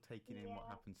you still taking in what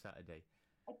happened Saturday?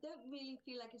 I don't really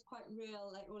feel like it's quite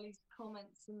real, like all these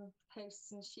comments and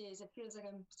posts and shares. It feels like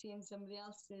I'm seeing somebody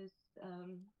else's.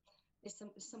 It's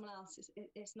someone else.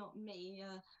 It's not me.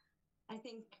 I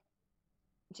think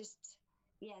just.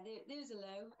 Yeah, there's a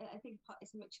low. I think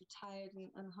it's a mixture of tired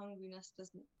and hungriness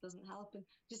doesn't help. And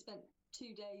just spent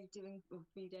 3 days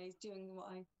doing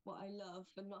what I love,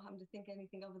 and not having to think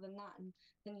anything other than that. And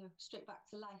then you're straight back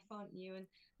to life, aren't you? And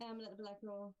I'm a little bit like,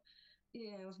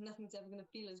 nothing's ever going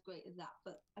to feel as great as that.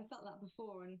 But I felt that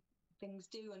before, and things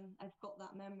do, and I've got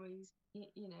that memories,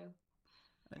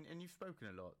 And you've spoken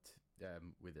a lot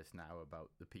with us now about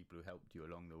the people who helped you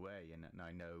along the way, and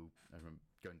I know I remember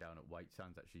going down at White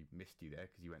Sands, actually missed you there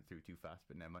because you went through too fast,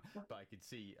 but never mind. But I could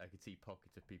see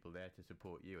pockets of people there to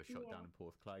support you. I shot down in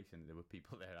Porthclais, and there were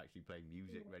people there actually playing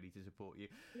music, ready to support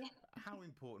you. How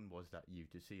important was that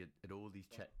to see at all these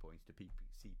checkpoints to see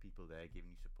people there giving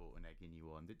you support and egging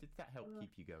you on? Did that help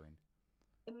keep you going?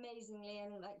 Amazingly,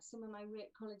 and like some of my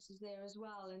work colleagues was there as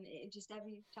well, and it just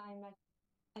every time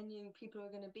I knew people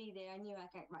were going to be there, I knew right,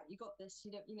 you got this.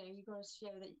 You got to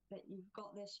show that you've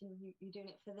got this, and you're doing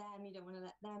it for them. You don't want to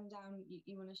let them down.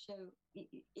 You want to show,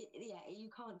 you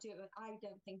can't do it. I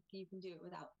don't think you can do it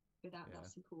without that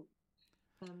support.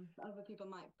 Other people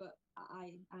might, but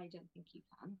I don't think you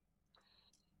can.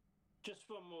 Just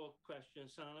one more question,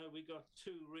 Sana. We got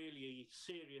two really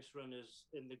serious runners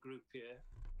in the group here.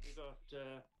 We got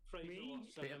Fraser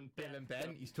Watson and Bill and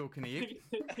Ben. He's talking to you.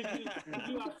 Could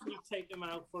you actually take them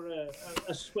out for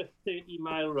a swift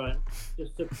 30-mile run,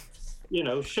 just to,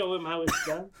 show them how it's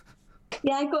done?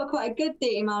 Yeah, I got quite a good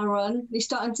 30-mile run. We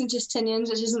start in St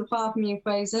Justinians, which isn't far from you,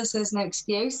 Fraser, so there's no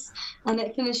excuse. And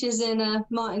it finishes in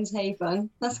Martin's Haven.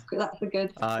 That's a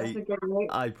good route.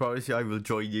 I promise you I will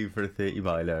join you for a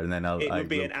 30-miler, and then It would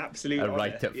be an absolute honour,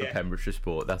 write up for Pembrokeshire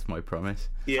Sport. That's my promise.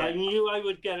 Yeah. I knew I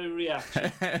would get a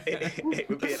reaction. it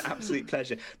would be an absolute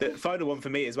pleasure. The final one for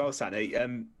me as well, Sana.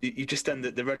 You've just done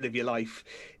the run of your life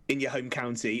in your home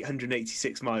county,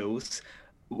 186 miles.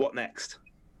 What next?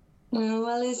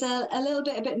 Well, there's a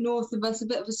bit north of us, a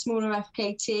bit of a smaller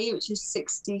FKT, which is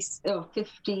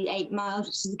 58 miles,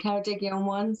 which is the Ceredigion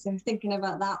one. So I'm thinking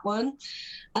about that one.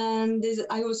 And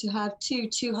I also have two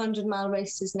 200-mile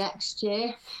races next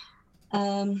year.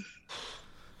 So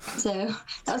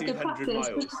that was good practice.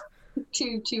 Miles.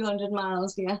 200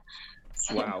 miles, yeah.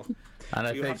 Wow. And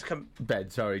I think, Ben,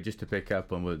 sorry, just to pick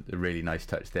up on a really nice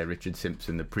touch there, Richard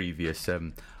Simpson, the previous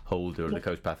holder of the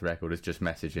Coast Path record, has just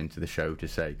messaged into the show to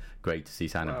say, great to see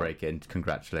Sana break in.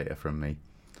 Congratulate her from me.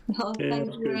 Oh,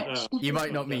 thank you, Rich. You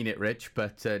might not mean it, Rich,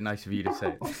 but nice of you to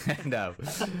say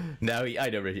it. No, I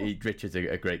know Richard's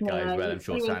a great guy as well. I'm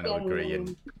sure Sana will agree.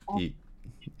 And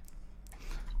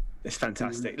it's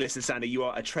fantastic. Listen, Sana, you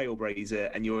are a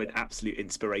trailblazer and you're an absolute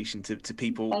inspiration to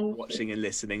people watching and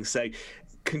listening. So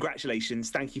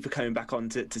congratulations. Thank you for coming back on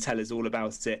to tell us all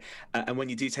about it. And when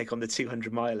you do take on the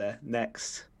 200-miler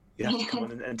next, you have to come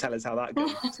on and tell us how that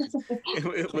goes.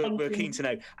 We're keen to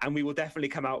know. And we will definitely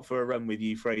come out for a run with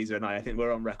you, Fraser and I. I think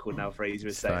we're on record now, Fraser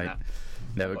is saying that.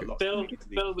 Never good. Bill,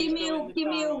 give me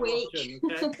a week.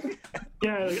 Okay?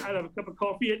 Yeah, I'll have a cup of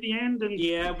coffee at the end. And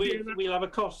we'll have a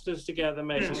Costas together,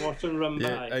 mate, and watch them run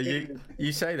by.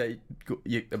 You say that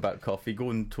about coffee.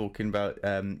 Gordon talking about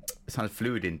sounds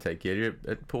fluid intake here. You're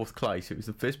at Porthclais. It was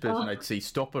the first person I'd see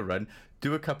stop a run,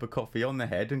 do a cup of coffee on the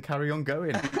head, and carry on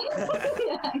going.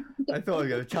 I thought I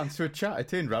got a chance for a chat. I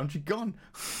turned round, she'd gone.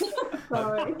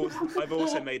 I've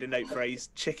also made a note phrase: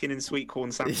 chicken and sweet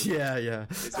corn sandwich. Yeah.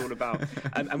 It's all about.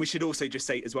 And we should also just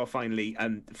say as well, finally,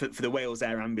 for the Wales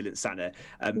Air Ambulance Centre,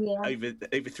 over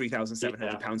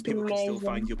 £3,700. People can still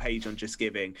find your page on Just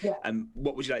Giving.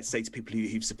 What would you like to say to people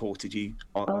who've supported you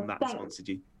on that and sponsored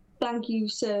you? Thank you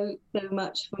so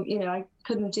much. I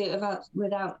couldn't do it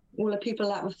without all the people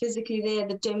that were physically there.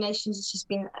 The donations has just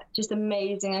been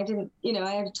amazing. I didn't,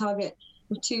 I had a target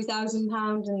of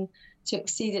 £2,000, and to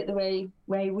exceed it the way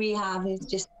we have is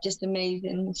just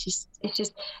amazing.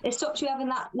 It stops you having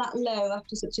that low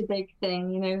after such a big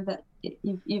thing. That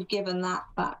you've given that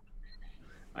back.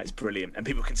 It's brilliant, and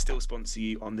people can still sponsor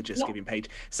you on the Just Giving page.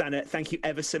 Sana, thank you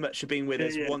ever so much for being with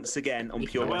us once again on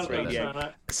Pure West Radio.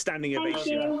 Sana. Standing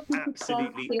ovation,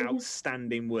 absolutely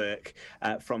outstanding work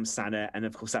from Sana, and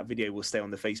of course that video will stay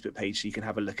on the Facebook page, so you can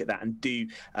have a look at that and do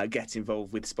get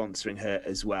involved with sponsoring her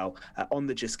as well on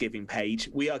the Just Giving page.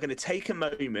 We are going to take a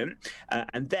moment,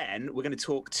 and then we're going to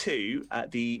talk to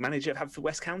the manager of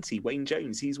Haverfordwest County, Wayne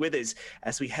Jones. He's with us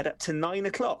as we head up to 9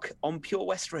 o'clock on Pure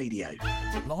West Radio.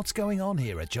 Lots going on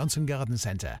here at Johnson Garden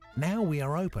Centre. Now we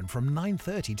are open from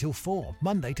 9:30 till 4,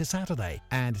 Monday to Saturday,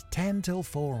 and 10 till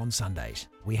 4 on Sundays.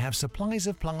 We have supplies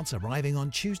of plants arriving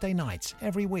on Tuesday nights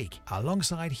every week,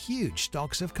 alongside huge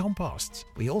stocks of composts.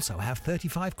 We also have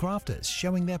 35 crafters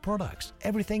showing their products,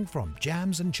 everything from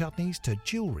jams and chutneys to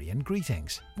jewellery and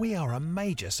greetings. We are a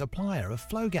major supplier of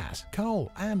flow gas,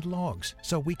 coal and logs,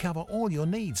 so we cover all your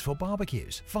needs for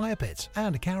barbecues, fire pits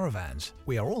and caravans.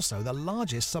 We are also the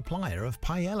largest supplier of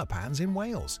paella pans in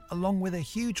Wales, along with a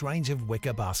huge range of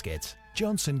wicker baskets.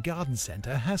 Johnson Garden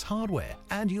Centre has hardware,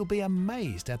 and you'll be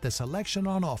amazed at the selection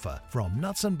on offer, from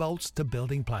nuts and bolts to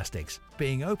building plastics.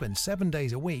 Being open 7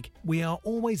 days a week, we are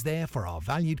always there for our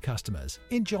valued customers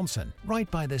in Johnson, right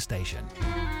by the station.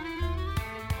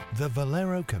 The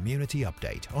Valero Community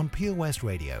Update on Pure West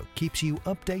Radio keeps you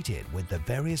updated with the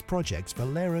various projects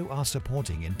Valero are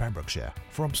supporting in Pembrokeshire,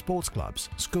 from sports clubs,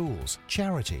 schools,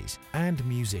 charities and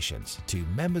musicians to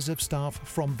members of staff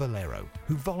from Valero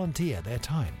who volunteer their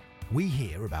time. We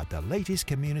hear about the latest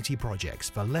community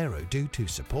projects Valero do to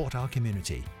support our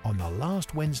community on the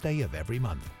last Wednesday of every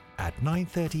month at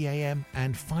 9:30 a.m.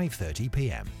 and 5:30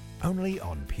 p.m. only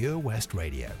on Pure West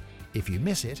Radio. If you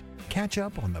miss it, catch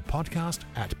up on the podcast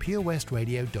at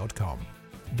purewestradio.com.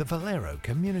 The Valero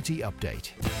Community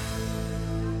Update.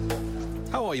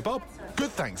 How are you, Bob?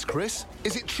 Good, thanks, Chris.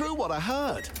 Is it true what I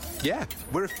heard? Yeah,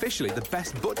 we're officially the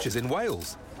best butchers in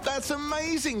Wales. That's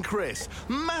amazing, Chris.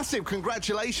 Massive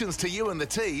congratulations to you and the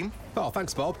team. Oh,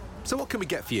 thanks, Bob. So what can we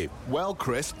get for you? Well,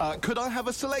 Chris, could I have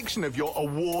a selection of your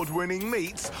award-winning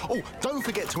meats? Oh, don't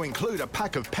forget to include a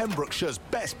pack of Pembrokeshire's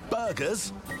best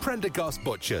burgers. Prendergast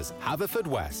Butchers,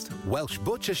 Haverfordwest, Welsh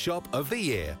Butcher Shop of the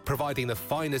Year, providing the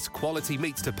finest quality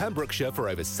meats to Pembrokeshire for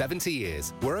over 70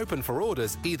 years. We're open for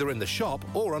orders either in the shop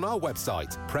or on our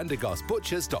website,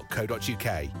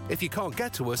 prendergastbutchers.co.uk. If you can't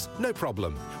get to us, no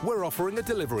problem. We're offering a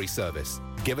delivery service.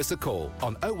 Give us a call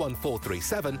on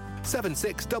 01437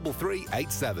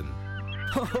 763387.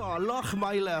 Oh,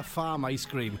 Lochmeyler Farm Ice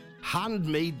Cream.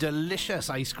 Handmade delicious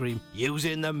ice cream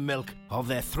using the milk of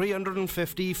their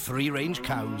 350 free-range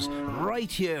cows right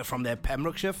here from their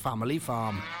Pembrokeshire family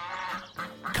farm.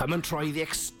 Come and try the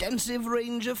extensive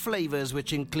range of flavours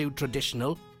which include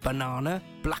traditional, banana,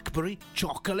 blackberry,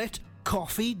 chocolate,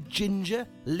 coffee, ginger,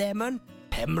 lemon,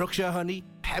 Pembrokeshire honey,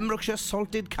 Pembrokeshire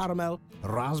salted caramel,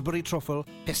 raspberry truffle,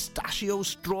 pistachio,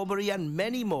 strawberry and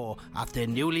many more at their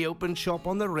newly opened shop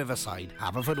on the Riverside,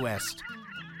 Haverfordwest.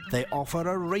 They offer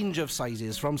a range of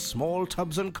sizes from small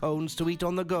tubs and cones to eat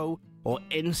on the go or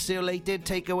insulated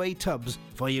takeaway tubs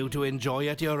for you to enjoy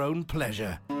at your own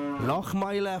pleasure.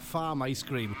 Lochmeyler Farm Ice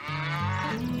Cream.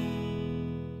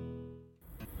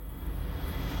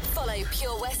 Follow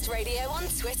Pure West Radio on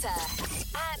Twitter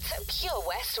at Pure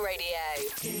West Radio.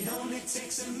 It only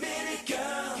takes a minute,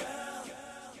 girl.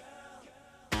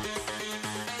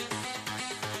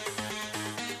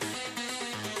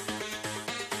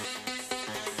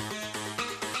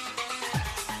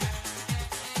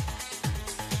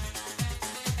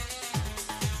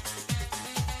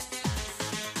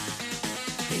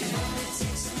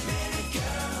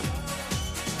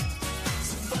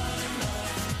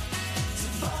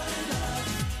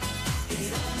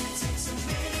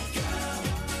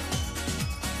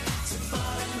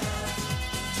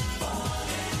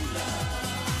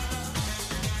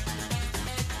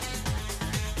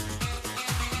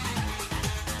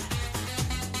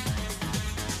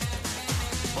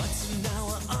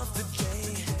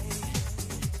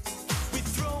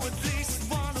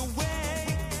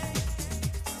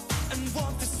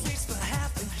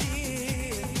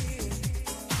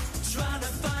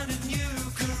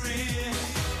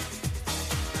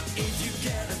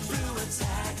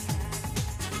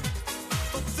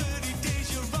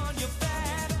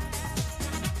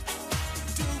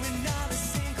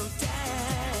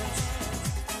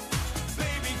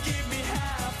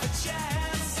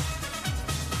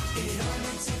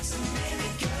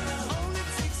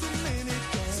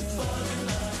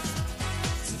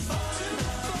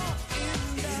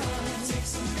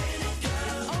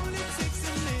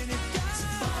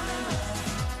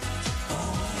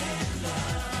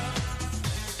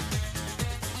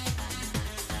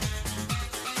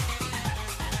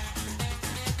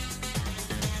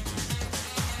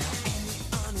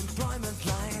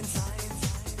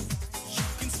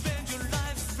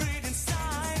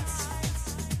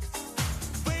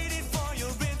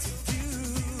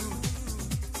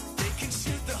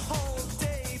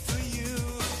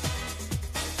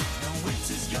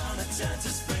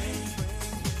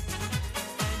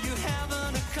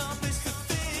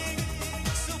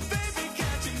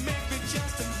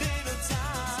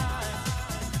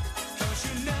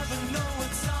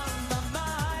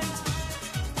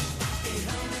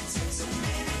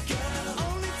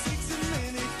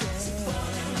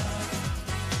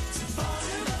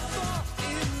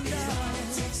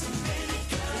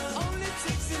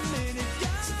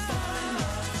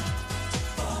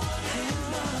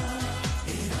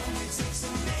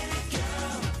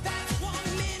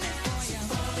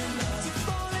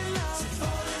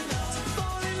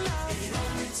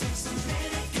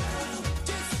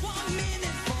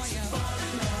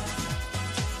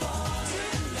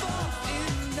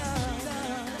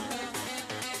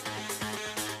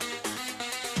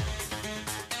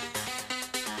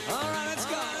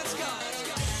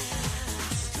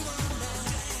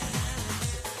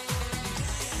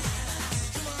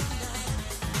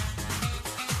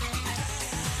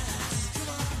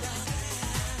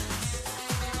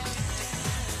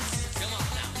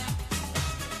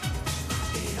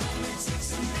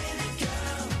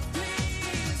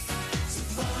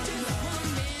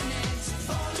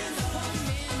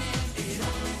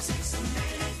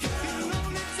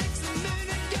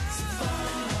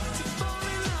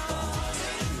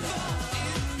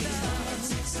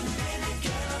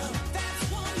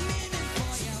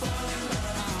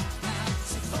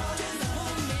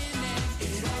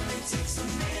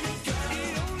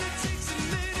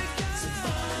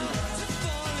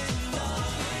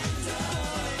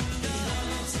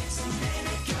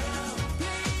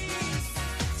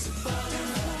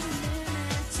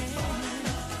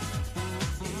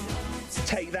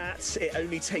 But it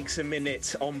only takes a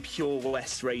minute on Pure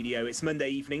West Radio. It's Monday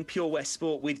evening, Pure West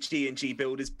Sport with G&G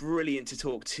Builders. Brilliant to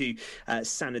talk to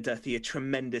Sanaduthi, a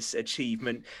tremendous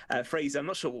achievement. Fraser, I'm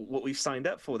not sure what we've signed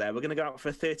up for there. We're going to go out for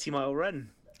a 30-mile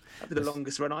run. That'd be the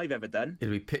longest run I've ever done.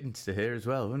 It'll be pittance to hear as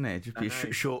well, wouldn't it? It'd just be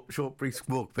a short, brief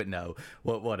walk. But no,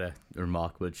 what a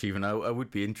remarkable achievement. I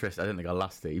would be interested. I don't think I'll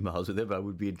last 30 miles with it, but I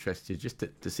would be interested just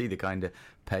to see the kind of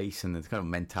pace and the kind of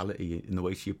mentality in the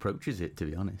way she approaches it, to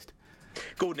be honest.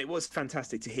 Gordon, it was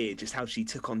fantastic to hear just how she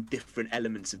took on different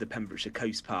elements of the Pembrokeshire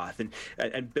Coast Path.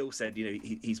 And Bill said,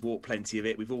 he's walked plenty of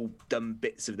it. We've all done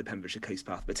bits of the Pembrokeshire Coast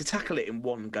Path. But to tackle it in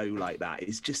one go like that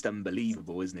is just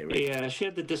unbelievable, isn't it, Rick? Yeah, she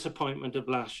had the disappointment of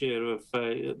last year of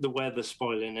the weather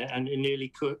spoiling it, and it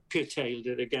nearly curtailed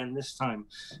it again this time.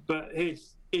 But her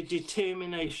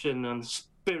determination and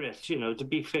spirit, to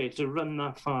be fair, to run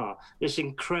that far, it's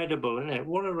incredible, isn't it?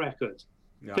 What a record.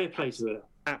 Yeah. Fair play to her.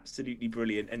 Absolutely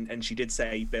brilliant. And she did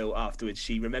say, Bill, afterwards,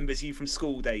 she remembers you from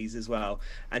school days as well.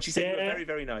 And she said you were very,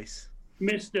 very nice.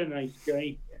 Mr. Nice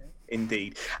Guy.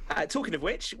 Indeed. Talking of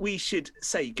which, we should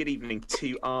say good evening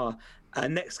to our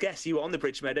next guest. You were on the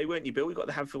Bridge Meadow, weren't you, Bill? We've got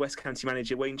the Haverfordwest County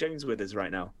manager, Wayne Jones, with us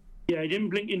right now. Yeah, I didn't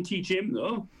blink and teach him,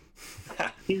 though.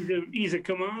 He's a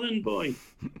Carmarthen boy.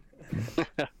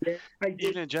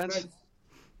 Evening, gents.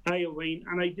 Hi, Wayne,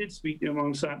 and I did speak to him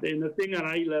on Saturday, and the thing that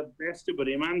I love best about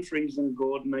him and Fraser and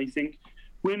Gordon, I think,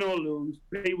 win or lose,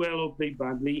 play well or play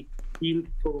badly, he'll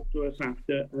talk to us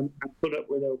after and put up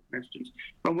with our questions.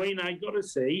 And Wayne, I got to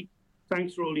say,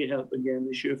 thanks for all your help again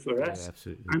this year for us. Yeah,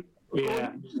 absolutely.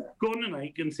 And Gordon and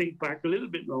I can think back a little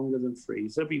bit longer than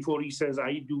Fraser before he says,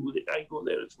 I go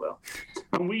there as well.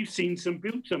 And we've seen some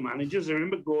beautiful managers. I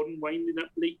remember Gordon winding up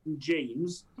Leighton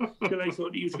James till I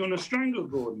thought he was going to strangle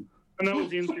Gordon. And that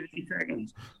was in 30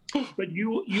 seconds. But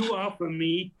you are, for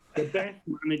me, the best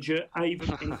manager I've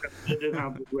encountered in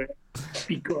Haverfordwest,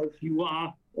 because you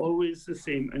are always the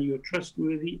same, and you're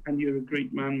trustworthy, and you're a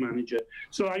great man manager.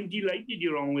 So I'm delighted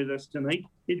you're on with us tonight.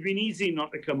 It'd been easy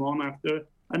not to come on after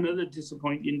another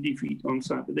disappointing defeat on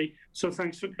Saturday. So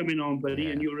thanks for coming on,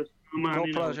 buddy, and you're a man.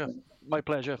 No pleasure. My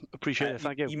pleasure. Appreciate it.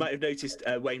 Thank you. You might have noticed,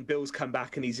 Wayne, Bill's come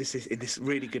back and he's just in this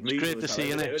really good mood. It's great to see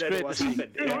you, It's great to see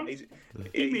you.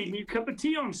 He made me a cup of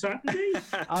tea on Saturday.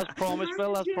 As promised,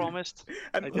 Bill, as promised.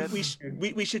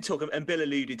 We should talk, and Bill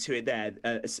alluded to it there,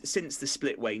 since the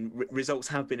split, Wayne, results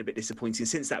have been a bit disappointing.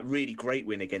 Since that really great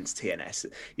win against TNS,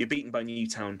 you're beaten by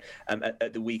Newtown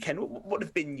at the weekend. What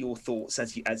have been your thoughts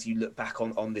as you look back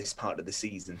on this part of the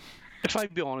season? If I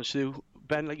be honest with you,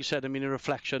 Ben, like you said, I mean, a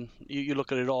reflection, you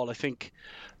look at it all, I think,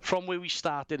 from where we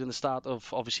started in the start of,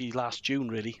 obviously, last June,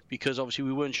 really, because, obviously,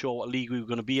 we weren't sure what league we were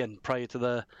going to be in prior to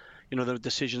the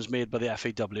decisions made by the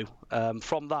FAW.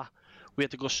 From that, we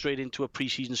had to go straight into a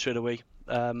pre-season straight away,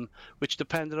 which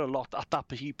depended a lot at that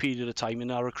period of time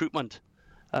in our recruitment,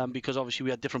 because, obviously, we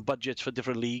had different budgets for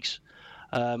different leagues,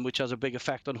 which has a big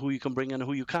effect on who you can bring in and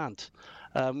who you can't.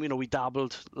 We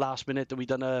dabbled last minute, and we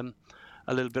done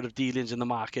a little bit of dealings in the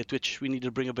market, which we needed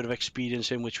to bring a bit of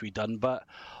experience in, which we done. But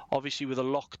obviously with the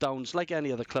lockdowns, like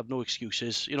any other club, no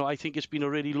excuses. I think it's been a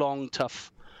really long,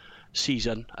 tough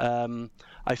season.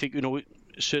 I think,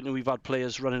 certainly we've had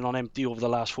players running on empty over the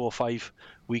last 4 or 5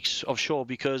 weeks offshore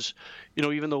because,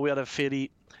 even though we had a fairly,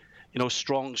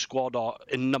 strong squad, or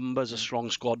in numbers a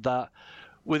strong squad, that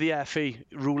with the FA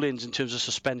rulings in terms of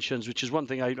suspensions, which is one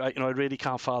thing I really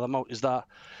can't fathom out, is that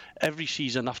every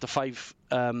season after 5,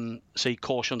 say,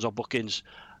 cautions or bookings,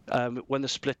 when the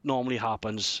split normally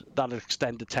happens, that'll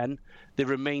extend to 10. They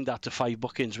remained that to 5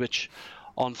 bookings, which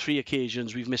on 3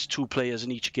 occasions we've missed 2 players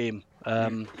in each game.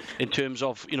 In terms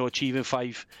of achieving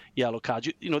 5 yellow cards,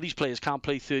 these players can't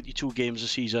play 32 games a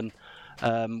season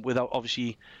without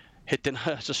obviously hitting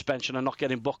a suspension and not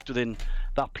getting booked within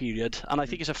that period. And I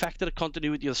think it's affected the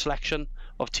continuity of the selection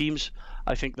of teams.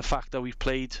 I think the fact that we've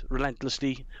played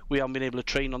relentlessly, we haven't been able to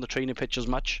train on the training pitch as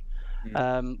much,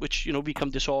 which become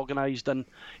disorganised, and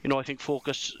I think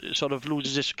focus sort of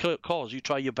loses its cause. You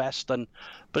try your best, but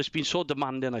it's been so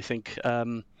demanding, I think,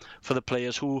 for the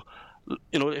players who,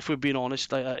 if we're being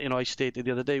honest, I stated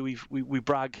the other day, we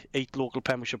brag 8 local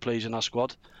Pembrokeshire players in our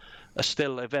squad. Are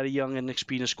still a very young and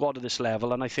experienced squad at this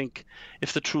level, and I think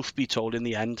if the truth be told in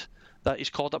the end, that is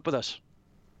caught up with us.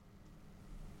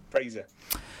 Fraser.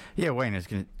 Yeah, Wayne,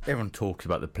 everyone talks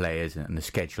about the players and the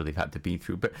schedule they've had to be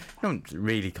through, but no one's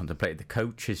really contemplated the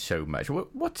coaches so much.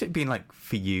 What's it been like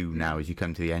for you now as you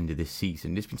come to the end of this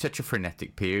season? It's been such a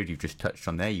frenetic period. You've just touched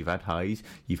on there. You've had highs,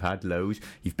 you've had lows,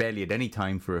 you've barely had any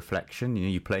time for reflection.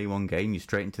 You play one game, you're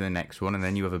straight into the next one, and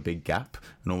then you have a big gap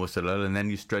and almost a lull, and then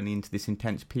you're straight into this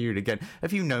intense period again.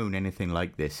 Have you known anything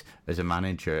like this as a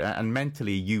manager? And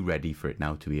mentally, are you ready for it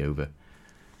now to be over?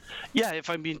 Yeah, if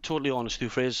I'm being totally honest with you,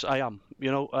 Fraser, I am.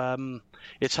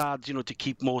 It's hard, to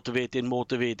keep motivating.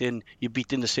 You're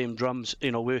beating the same drums.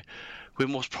 We're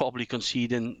most probably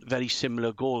conceding very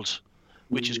similar goals,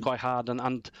 which is quite hard.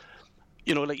 And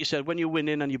like you said, when you're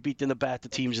winning and you're beating the better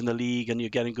teams in the league and you're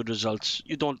getting good results,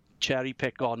 you don't cherry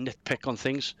pick or nitpick on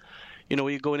things.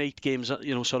 You're going 8 games,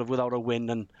 sort of without a win,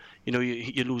 and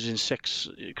you're losing 6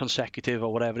 consecutive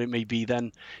or whatever it may be.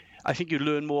 Then I think you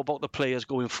learn more about the players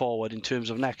going forward in terms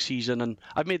of next season, and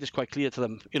I've made this quite clear to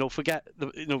them. Forget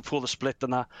before the split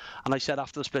and that, and I said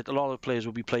after the split, a lot of the players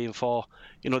will be playing for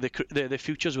their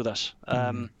futures with us.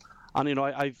 And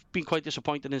I've been quite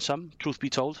disappointed in some, truth be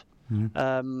told.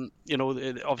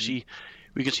 Obviously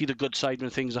we can see the good side when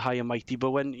things are high and mighty,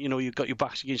 but when you've got your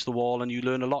backs against the wall and you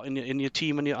learn a lot in your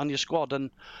team and your squad,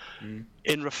 and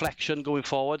in reflection going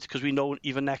forward, because we know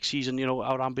even next season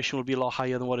our ambition will be a lot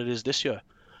higher than what it is this year.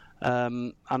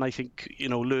 And I think,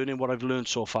 learning what I've learned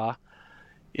so far,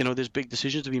 there's big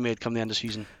decisions to be made come the end of the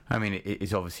season. I mean,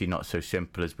 it's obviously not so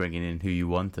simple as bringing in who you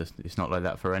want. It's not like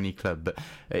that for any club. But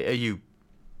are you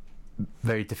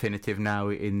very definitive now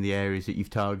in the areas that you've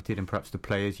targeted and perhaps the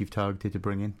players you've targeted to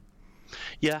bring in?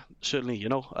 Yeah, certainly.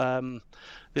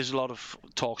 There's a lot of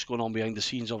talks going on behind the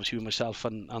scenes, obviously, with myself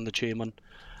and the chairman.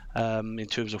 In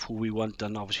terms of who we want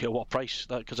and obviously at what price,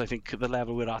 because I think the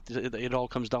level we're at, it all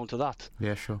comes down to that.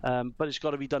 Yeah, sure. But it's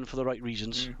got to be done for the right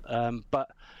reasons.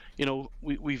 But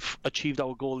we've achieved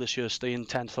our goal this year, staying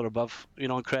 10th or above.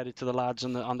 And credit to the lads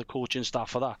and the coaching staff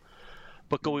for that.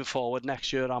 But going forward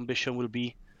next year, our ambition will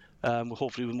be,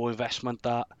 hopefully with more investment,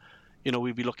 that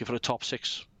we'll be looking for a top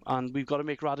 6, and we've got to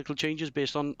make radical changes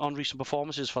based on recent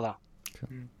performances for that.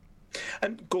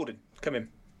 And Gordon, come in.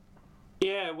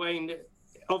 Yeah, Wayne.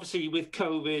 Obviously, with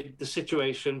COVID, the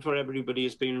situation for everybody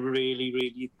has been really,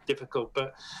 really difficult.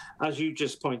 But as you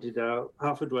just pointed out,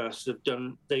 Haverfordwest have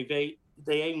done. They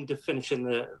aim to finish in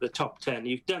the top 10.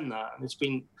 You've done that, and it's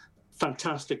been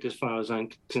fantastic as far as I'm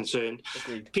concerned.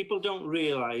 Agreed. People don't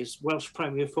realise Welsh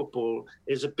Premier Football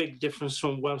is a big difference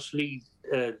from Welsh League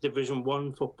Division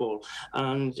 1 football,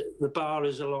 and the bar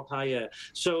is a lot higher.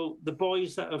 So the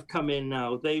boys that have come in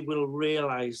now, they will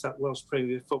realise that Welsh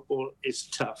Premier Football is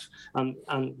tough, and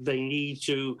they need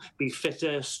to be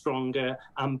fitter, stronger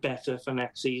and better for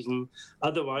next season.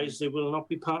 Otherwise, they will not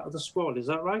be part of the squad. Is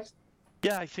that right?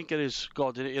 Yeah, I think it is,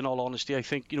 God, in all honesty. I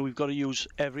think, we've got to use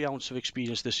every ounce of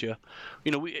experience this year.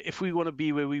 If we want to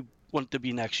be where we want to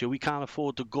be next year, we can't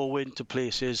afford to go into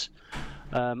places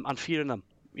and fearing them.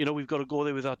 We've got to go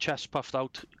there with our chests puffed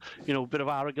out, a bit of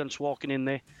arrogance walking in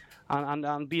there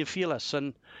and being fearless.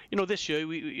 And, this year,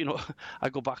 I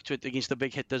go back to it against the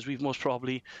big hitters. We've most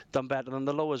probably done better than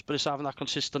the lowers, but it's having that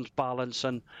consistent balance.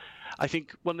 And I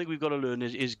think one thing we've got to learn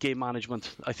is game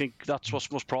management. I think that's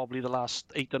what's most probably the last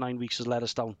 8 to 9 weeks has let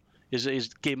us down,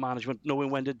 is game management, knowing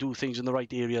when to do things in the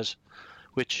right areas,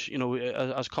 which,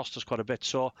 has cost us quite a bit.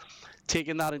 So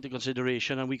taking that into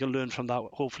consideration, and we can learn from that,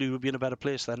 hopefully we'll be in a better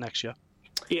place there next year.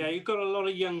 Yeah, you've got a lot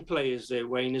of young players there,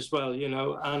 Wayne, as well,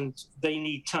 and they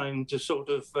need time to sort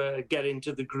of get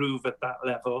into the groove at that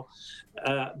level.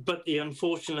 But the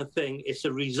unfortunate thing, it's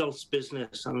a results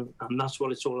business, and that's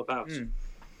what it's all about.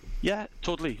 Yeah,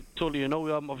 totally.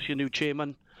 Obviously a new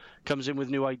chairman comes in with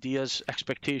new ideas,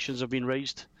 expectations have been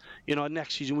raised.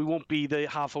 Next season we won't be the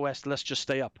Haverfordwest, let's just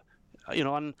stay up.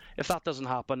 And if that doesn't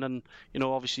happen, and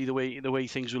obviously the way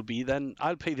things will be, then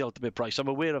I'll pay the ultimate price. I'm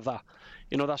aware of that.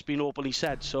 That's been openly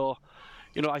said. So,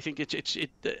 I think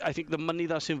I think the money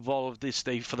that's involved this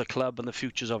day for the club and the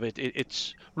futures of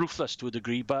it's ruthless to a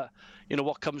degree. But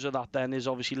what comes with that then is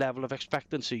obviously level of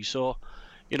expectancy. So,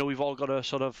 we've all got to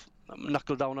sort of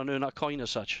knuckle down and earn our coin as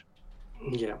such.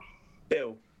 Yeah,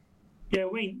 Bill. Yeah,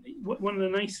 Wayne. One of the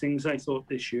nice things I thought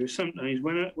this year, sometimes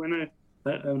when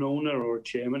an owner or a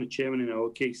chairman in our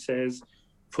case, says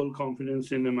full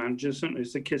confidence in the manager, sometimes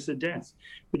it's a kiss of death.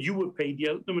 But you were paid the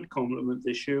ultimate compliment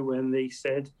this year when they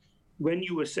said, when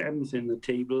you were 7th in the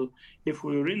table, if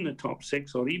we were in the top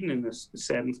 6 or even in the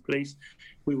 7th place,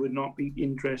 we would not be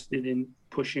interested in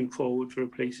pushing forward for a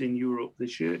place in Europe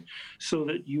this year, so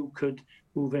that you could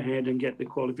move ahead and get the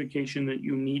qualification that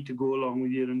you need to go along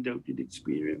with your undoubted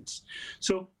experience.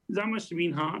 So that must have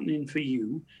been heartening for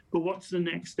you, but what's the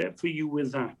next step for you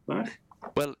with that, Bach?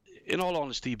 Well, in all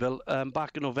honesty, Bill,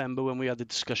 back in November when we had the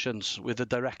discussions with the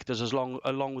directors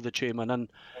along with the chairman, and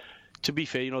to be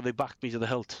fair, they backed me to the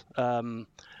hilt.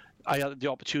 I had the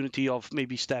opportunity of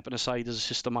maybe stepping aside as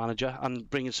assistant manager and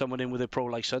bringing someone in with a pro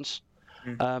licence.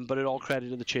 But it all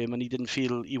credited the chairman. He didn't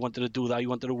feel he wanted to do that. He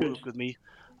wanted to work with me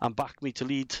and back me to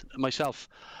lead myself.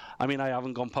 I mean, I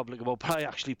haven't gone public about, but I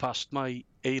actually passed my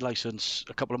A licence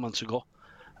a couple of months ago.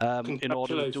 in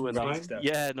order to doing that. Congratulations, Ryan.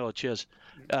 Yeah, no, cheers.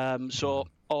 So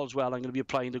all's well. I'm going to be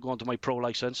applying to go onto my pro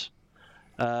license.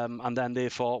 And then,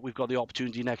 therefore, we've got the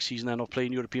opportunity next season then of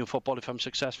playing European football if I'm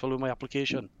successful with my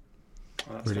application.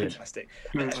 Oh, that's fantastic.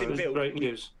 That's great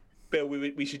news. Bill,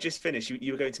 we should just finish.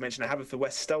 You were going to mention a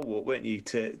Haverfordwest stalwart, weren't you,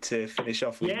 to finish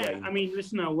off with Wayne? I mean,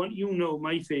 listen, now,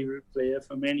 my favourite player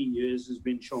for many years has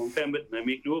been Sean Pemberton. I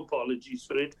make no apologies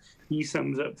for it. He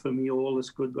sums up for me all that's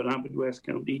good about Haverfordwest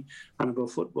County and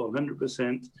about football,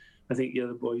 100%. I think the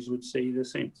other boys would say the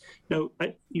same. Now,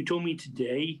 you told me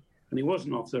today, and he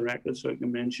wasn't off the record, so I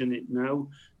can mention it now,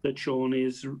 that Sean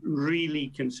is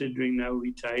really considering now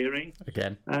retiring.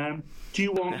 Again. Do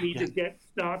you want me to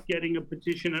start getting a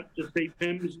petition up to say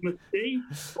Pems must stay?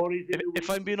 Or is it If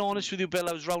I'm being honest with you, Bill,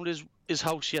 I was round his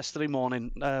house yesterday morning.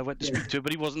 Went to speak to him,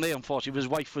 but he wasn't there, unfortunately. His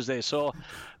wife was there.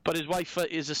 But his wife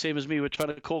is the same as me. We're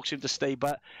trying to coax him to stay.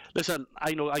 But listen,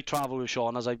 I know I travel with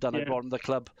Sean, as I've done. I brought him to the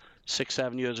club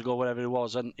 6-7 years ago, whatever it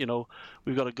was, and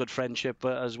we've got a good friendship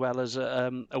as well as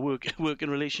a working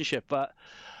relationship. But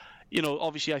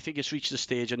obviously I think it's reached the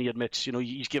stage, and he admits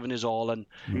he's given his all, and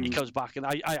he comes back, and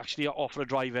I actually offer a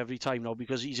drive every time now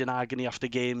because he's in agony after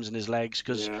games and his legs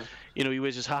because he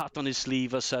wears his heart on his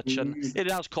sleeve as such, and it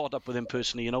has caught up with him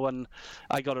personally, and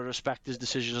I got to respect his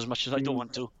decision as much as I don't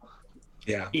want to.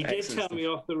 Yeah, he did tell me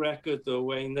off the record, though,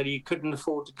 Wayne, that he couldn't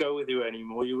afford to go with you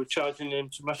anymore. You were charging him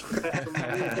too much for petrol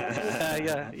money.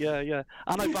 Yeah.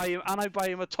 And I buy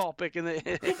him a topic in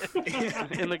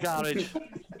the garage.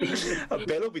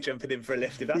 Bill will be jumping in for a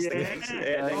lift if that's the case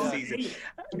next season.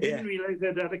 I didn't realise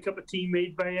I'd had a cup of tea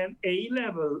made by an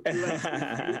A-level.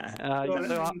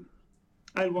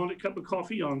 I want a cup of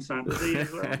coffee on Saturday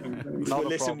as well.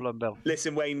 Not a problem, Bill.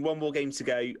 Listen, Wayne, one more game to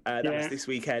go. That was this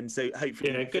weekend, so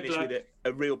hopefully we finish with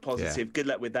a real positive. Yeah. Good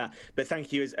luck with that. But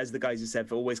thank you, as the guys have said,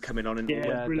 for always coming on, and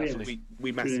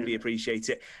we massively appreciate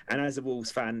it. And as a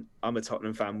Wolves fan, I'm a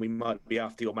Tottenham fan. We might be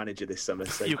after your manager this summer.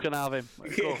 So you can have him.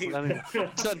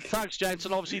 So, thanks, gents,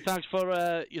 and obviously thanks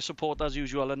for your support as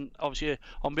usual. And obviously,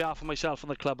 on behalf of myself and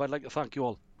the club, I'd like to thank you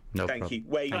all. Thank you,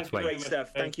 Wayne. Great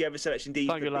stuff. Thank you ever so much indeed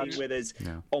for being with us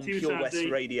on Pure West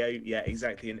Radio. Yeah,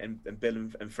 exactly. And Bill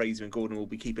and Fraser and Gordon will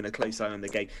be keeping a close eye on the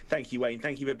game. Thank you, Wayne.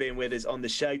 Thank you for being with us on the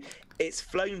show. It's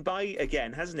flown by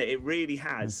again, hasn't it? It really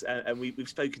has. And we've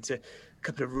spoken to a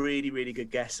couple of really, really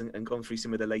good guests and gone through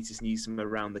some of the latest news from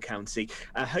around the county.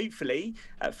 Hopefully,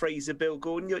 Fraser, Bill,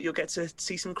 Gordon, you'll get to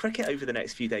see some cricket over the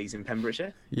next few days in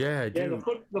Pembrokeshire. Yeah, I do.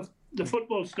 The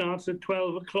football starts at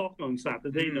 12 o'clock on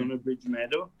Saturday down at Bridge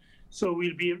Meadow. So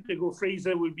we'll be able to go.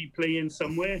 Fraser will be playing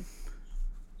somewhere.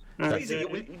 Fraser, you'll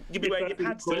be wearing your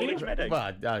pads to Bridge Meadow.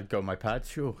 Well, I'd go my pads,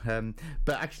 sure.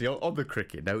 But actually, on the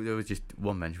cricket, there was just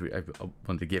one mention I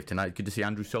wanted to give tonight. Good to see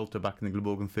Andrew Salter back in the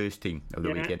Glamorgan first team of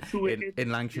the weekend. In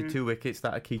Lancashire, 2 wickets,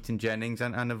 that of Keaton Jennings,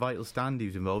 and a vital stand. He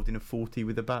was involved in a 40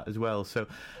 with the bat as well. So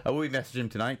I will message him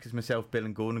tonight because myself, Bill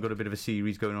and Gordon have got a bit of a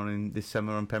series going on in this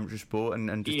summer on Pembrokeshire Sport,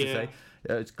 and just to say,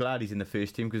 it's glad he's in the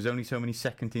first team because there's only so many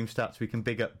second team stats we can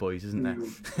big up, boys, isn't there?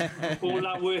 All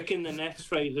that work in the nets,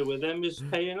 Fraser, with them is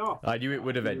paying off. I knew it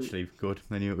would eventually. Good.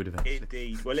 I knew it would eventually.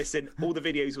 Indeed. Well, listen, all the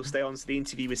videos will stay on. So the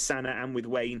interview with Sana and with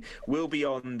Wayne will be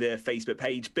on the Facebook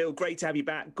page. Bill, great to have you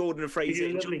back. Gordon and Fraser,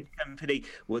 enjoy the company.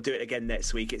 We'll do it again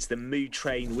next week. It's the Mood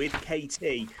Train with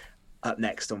KT up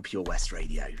next on Pure West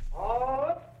Radio.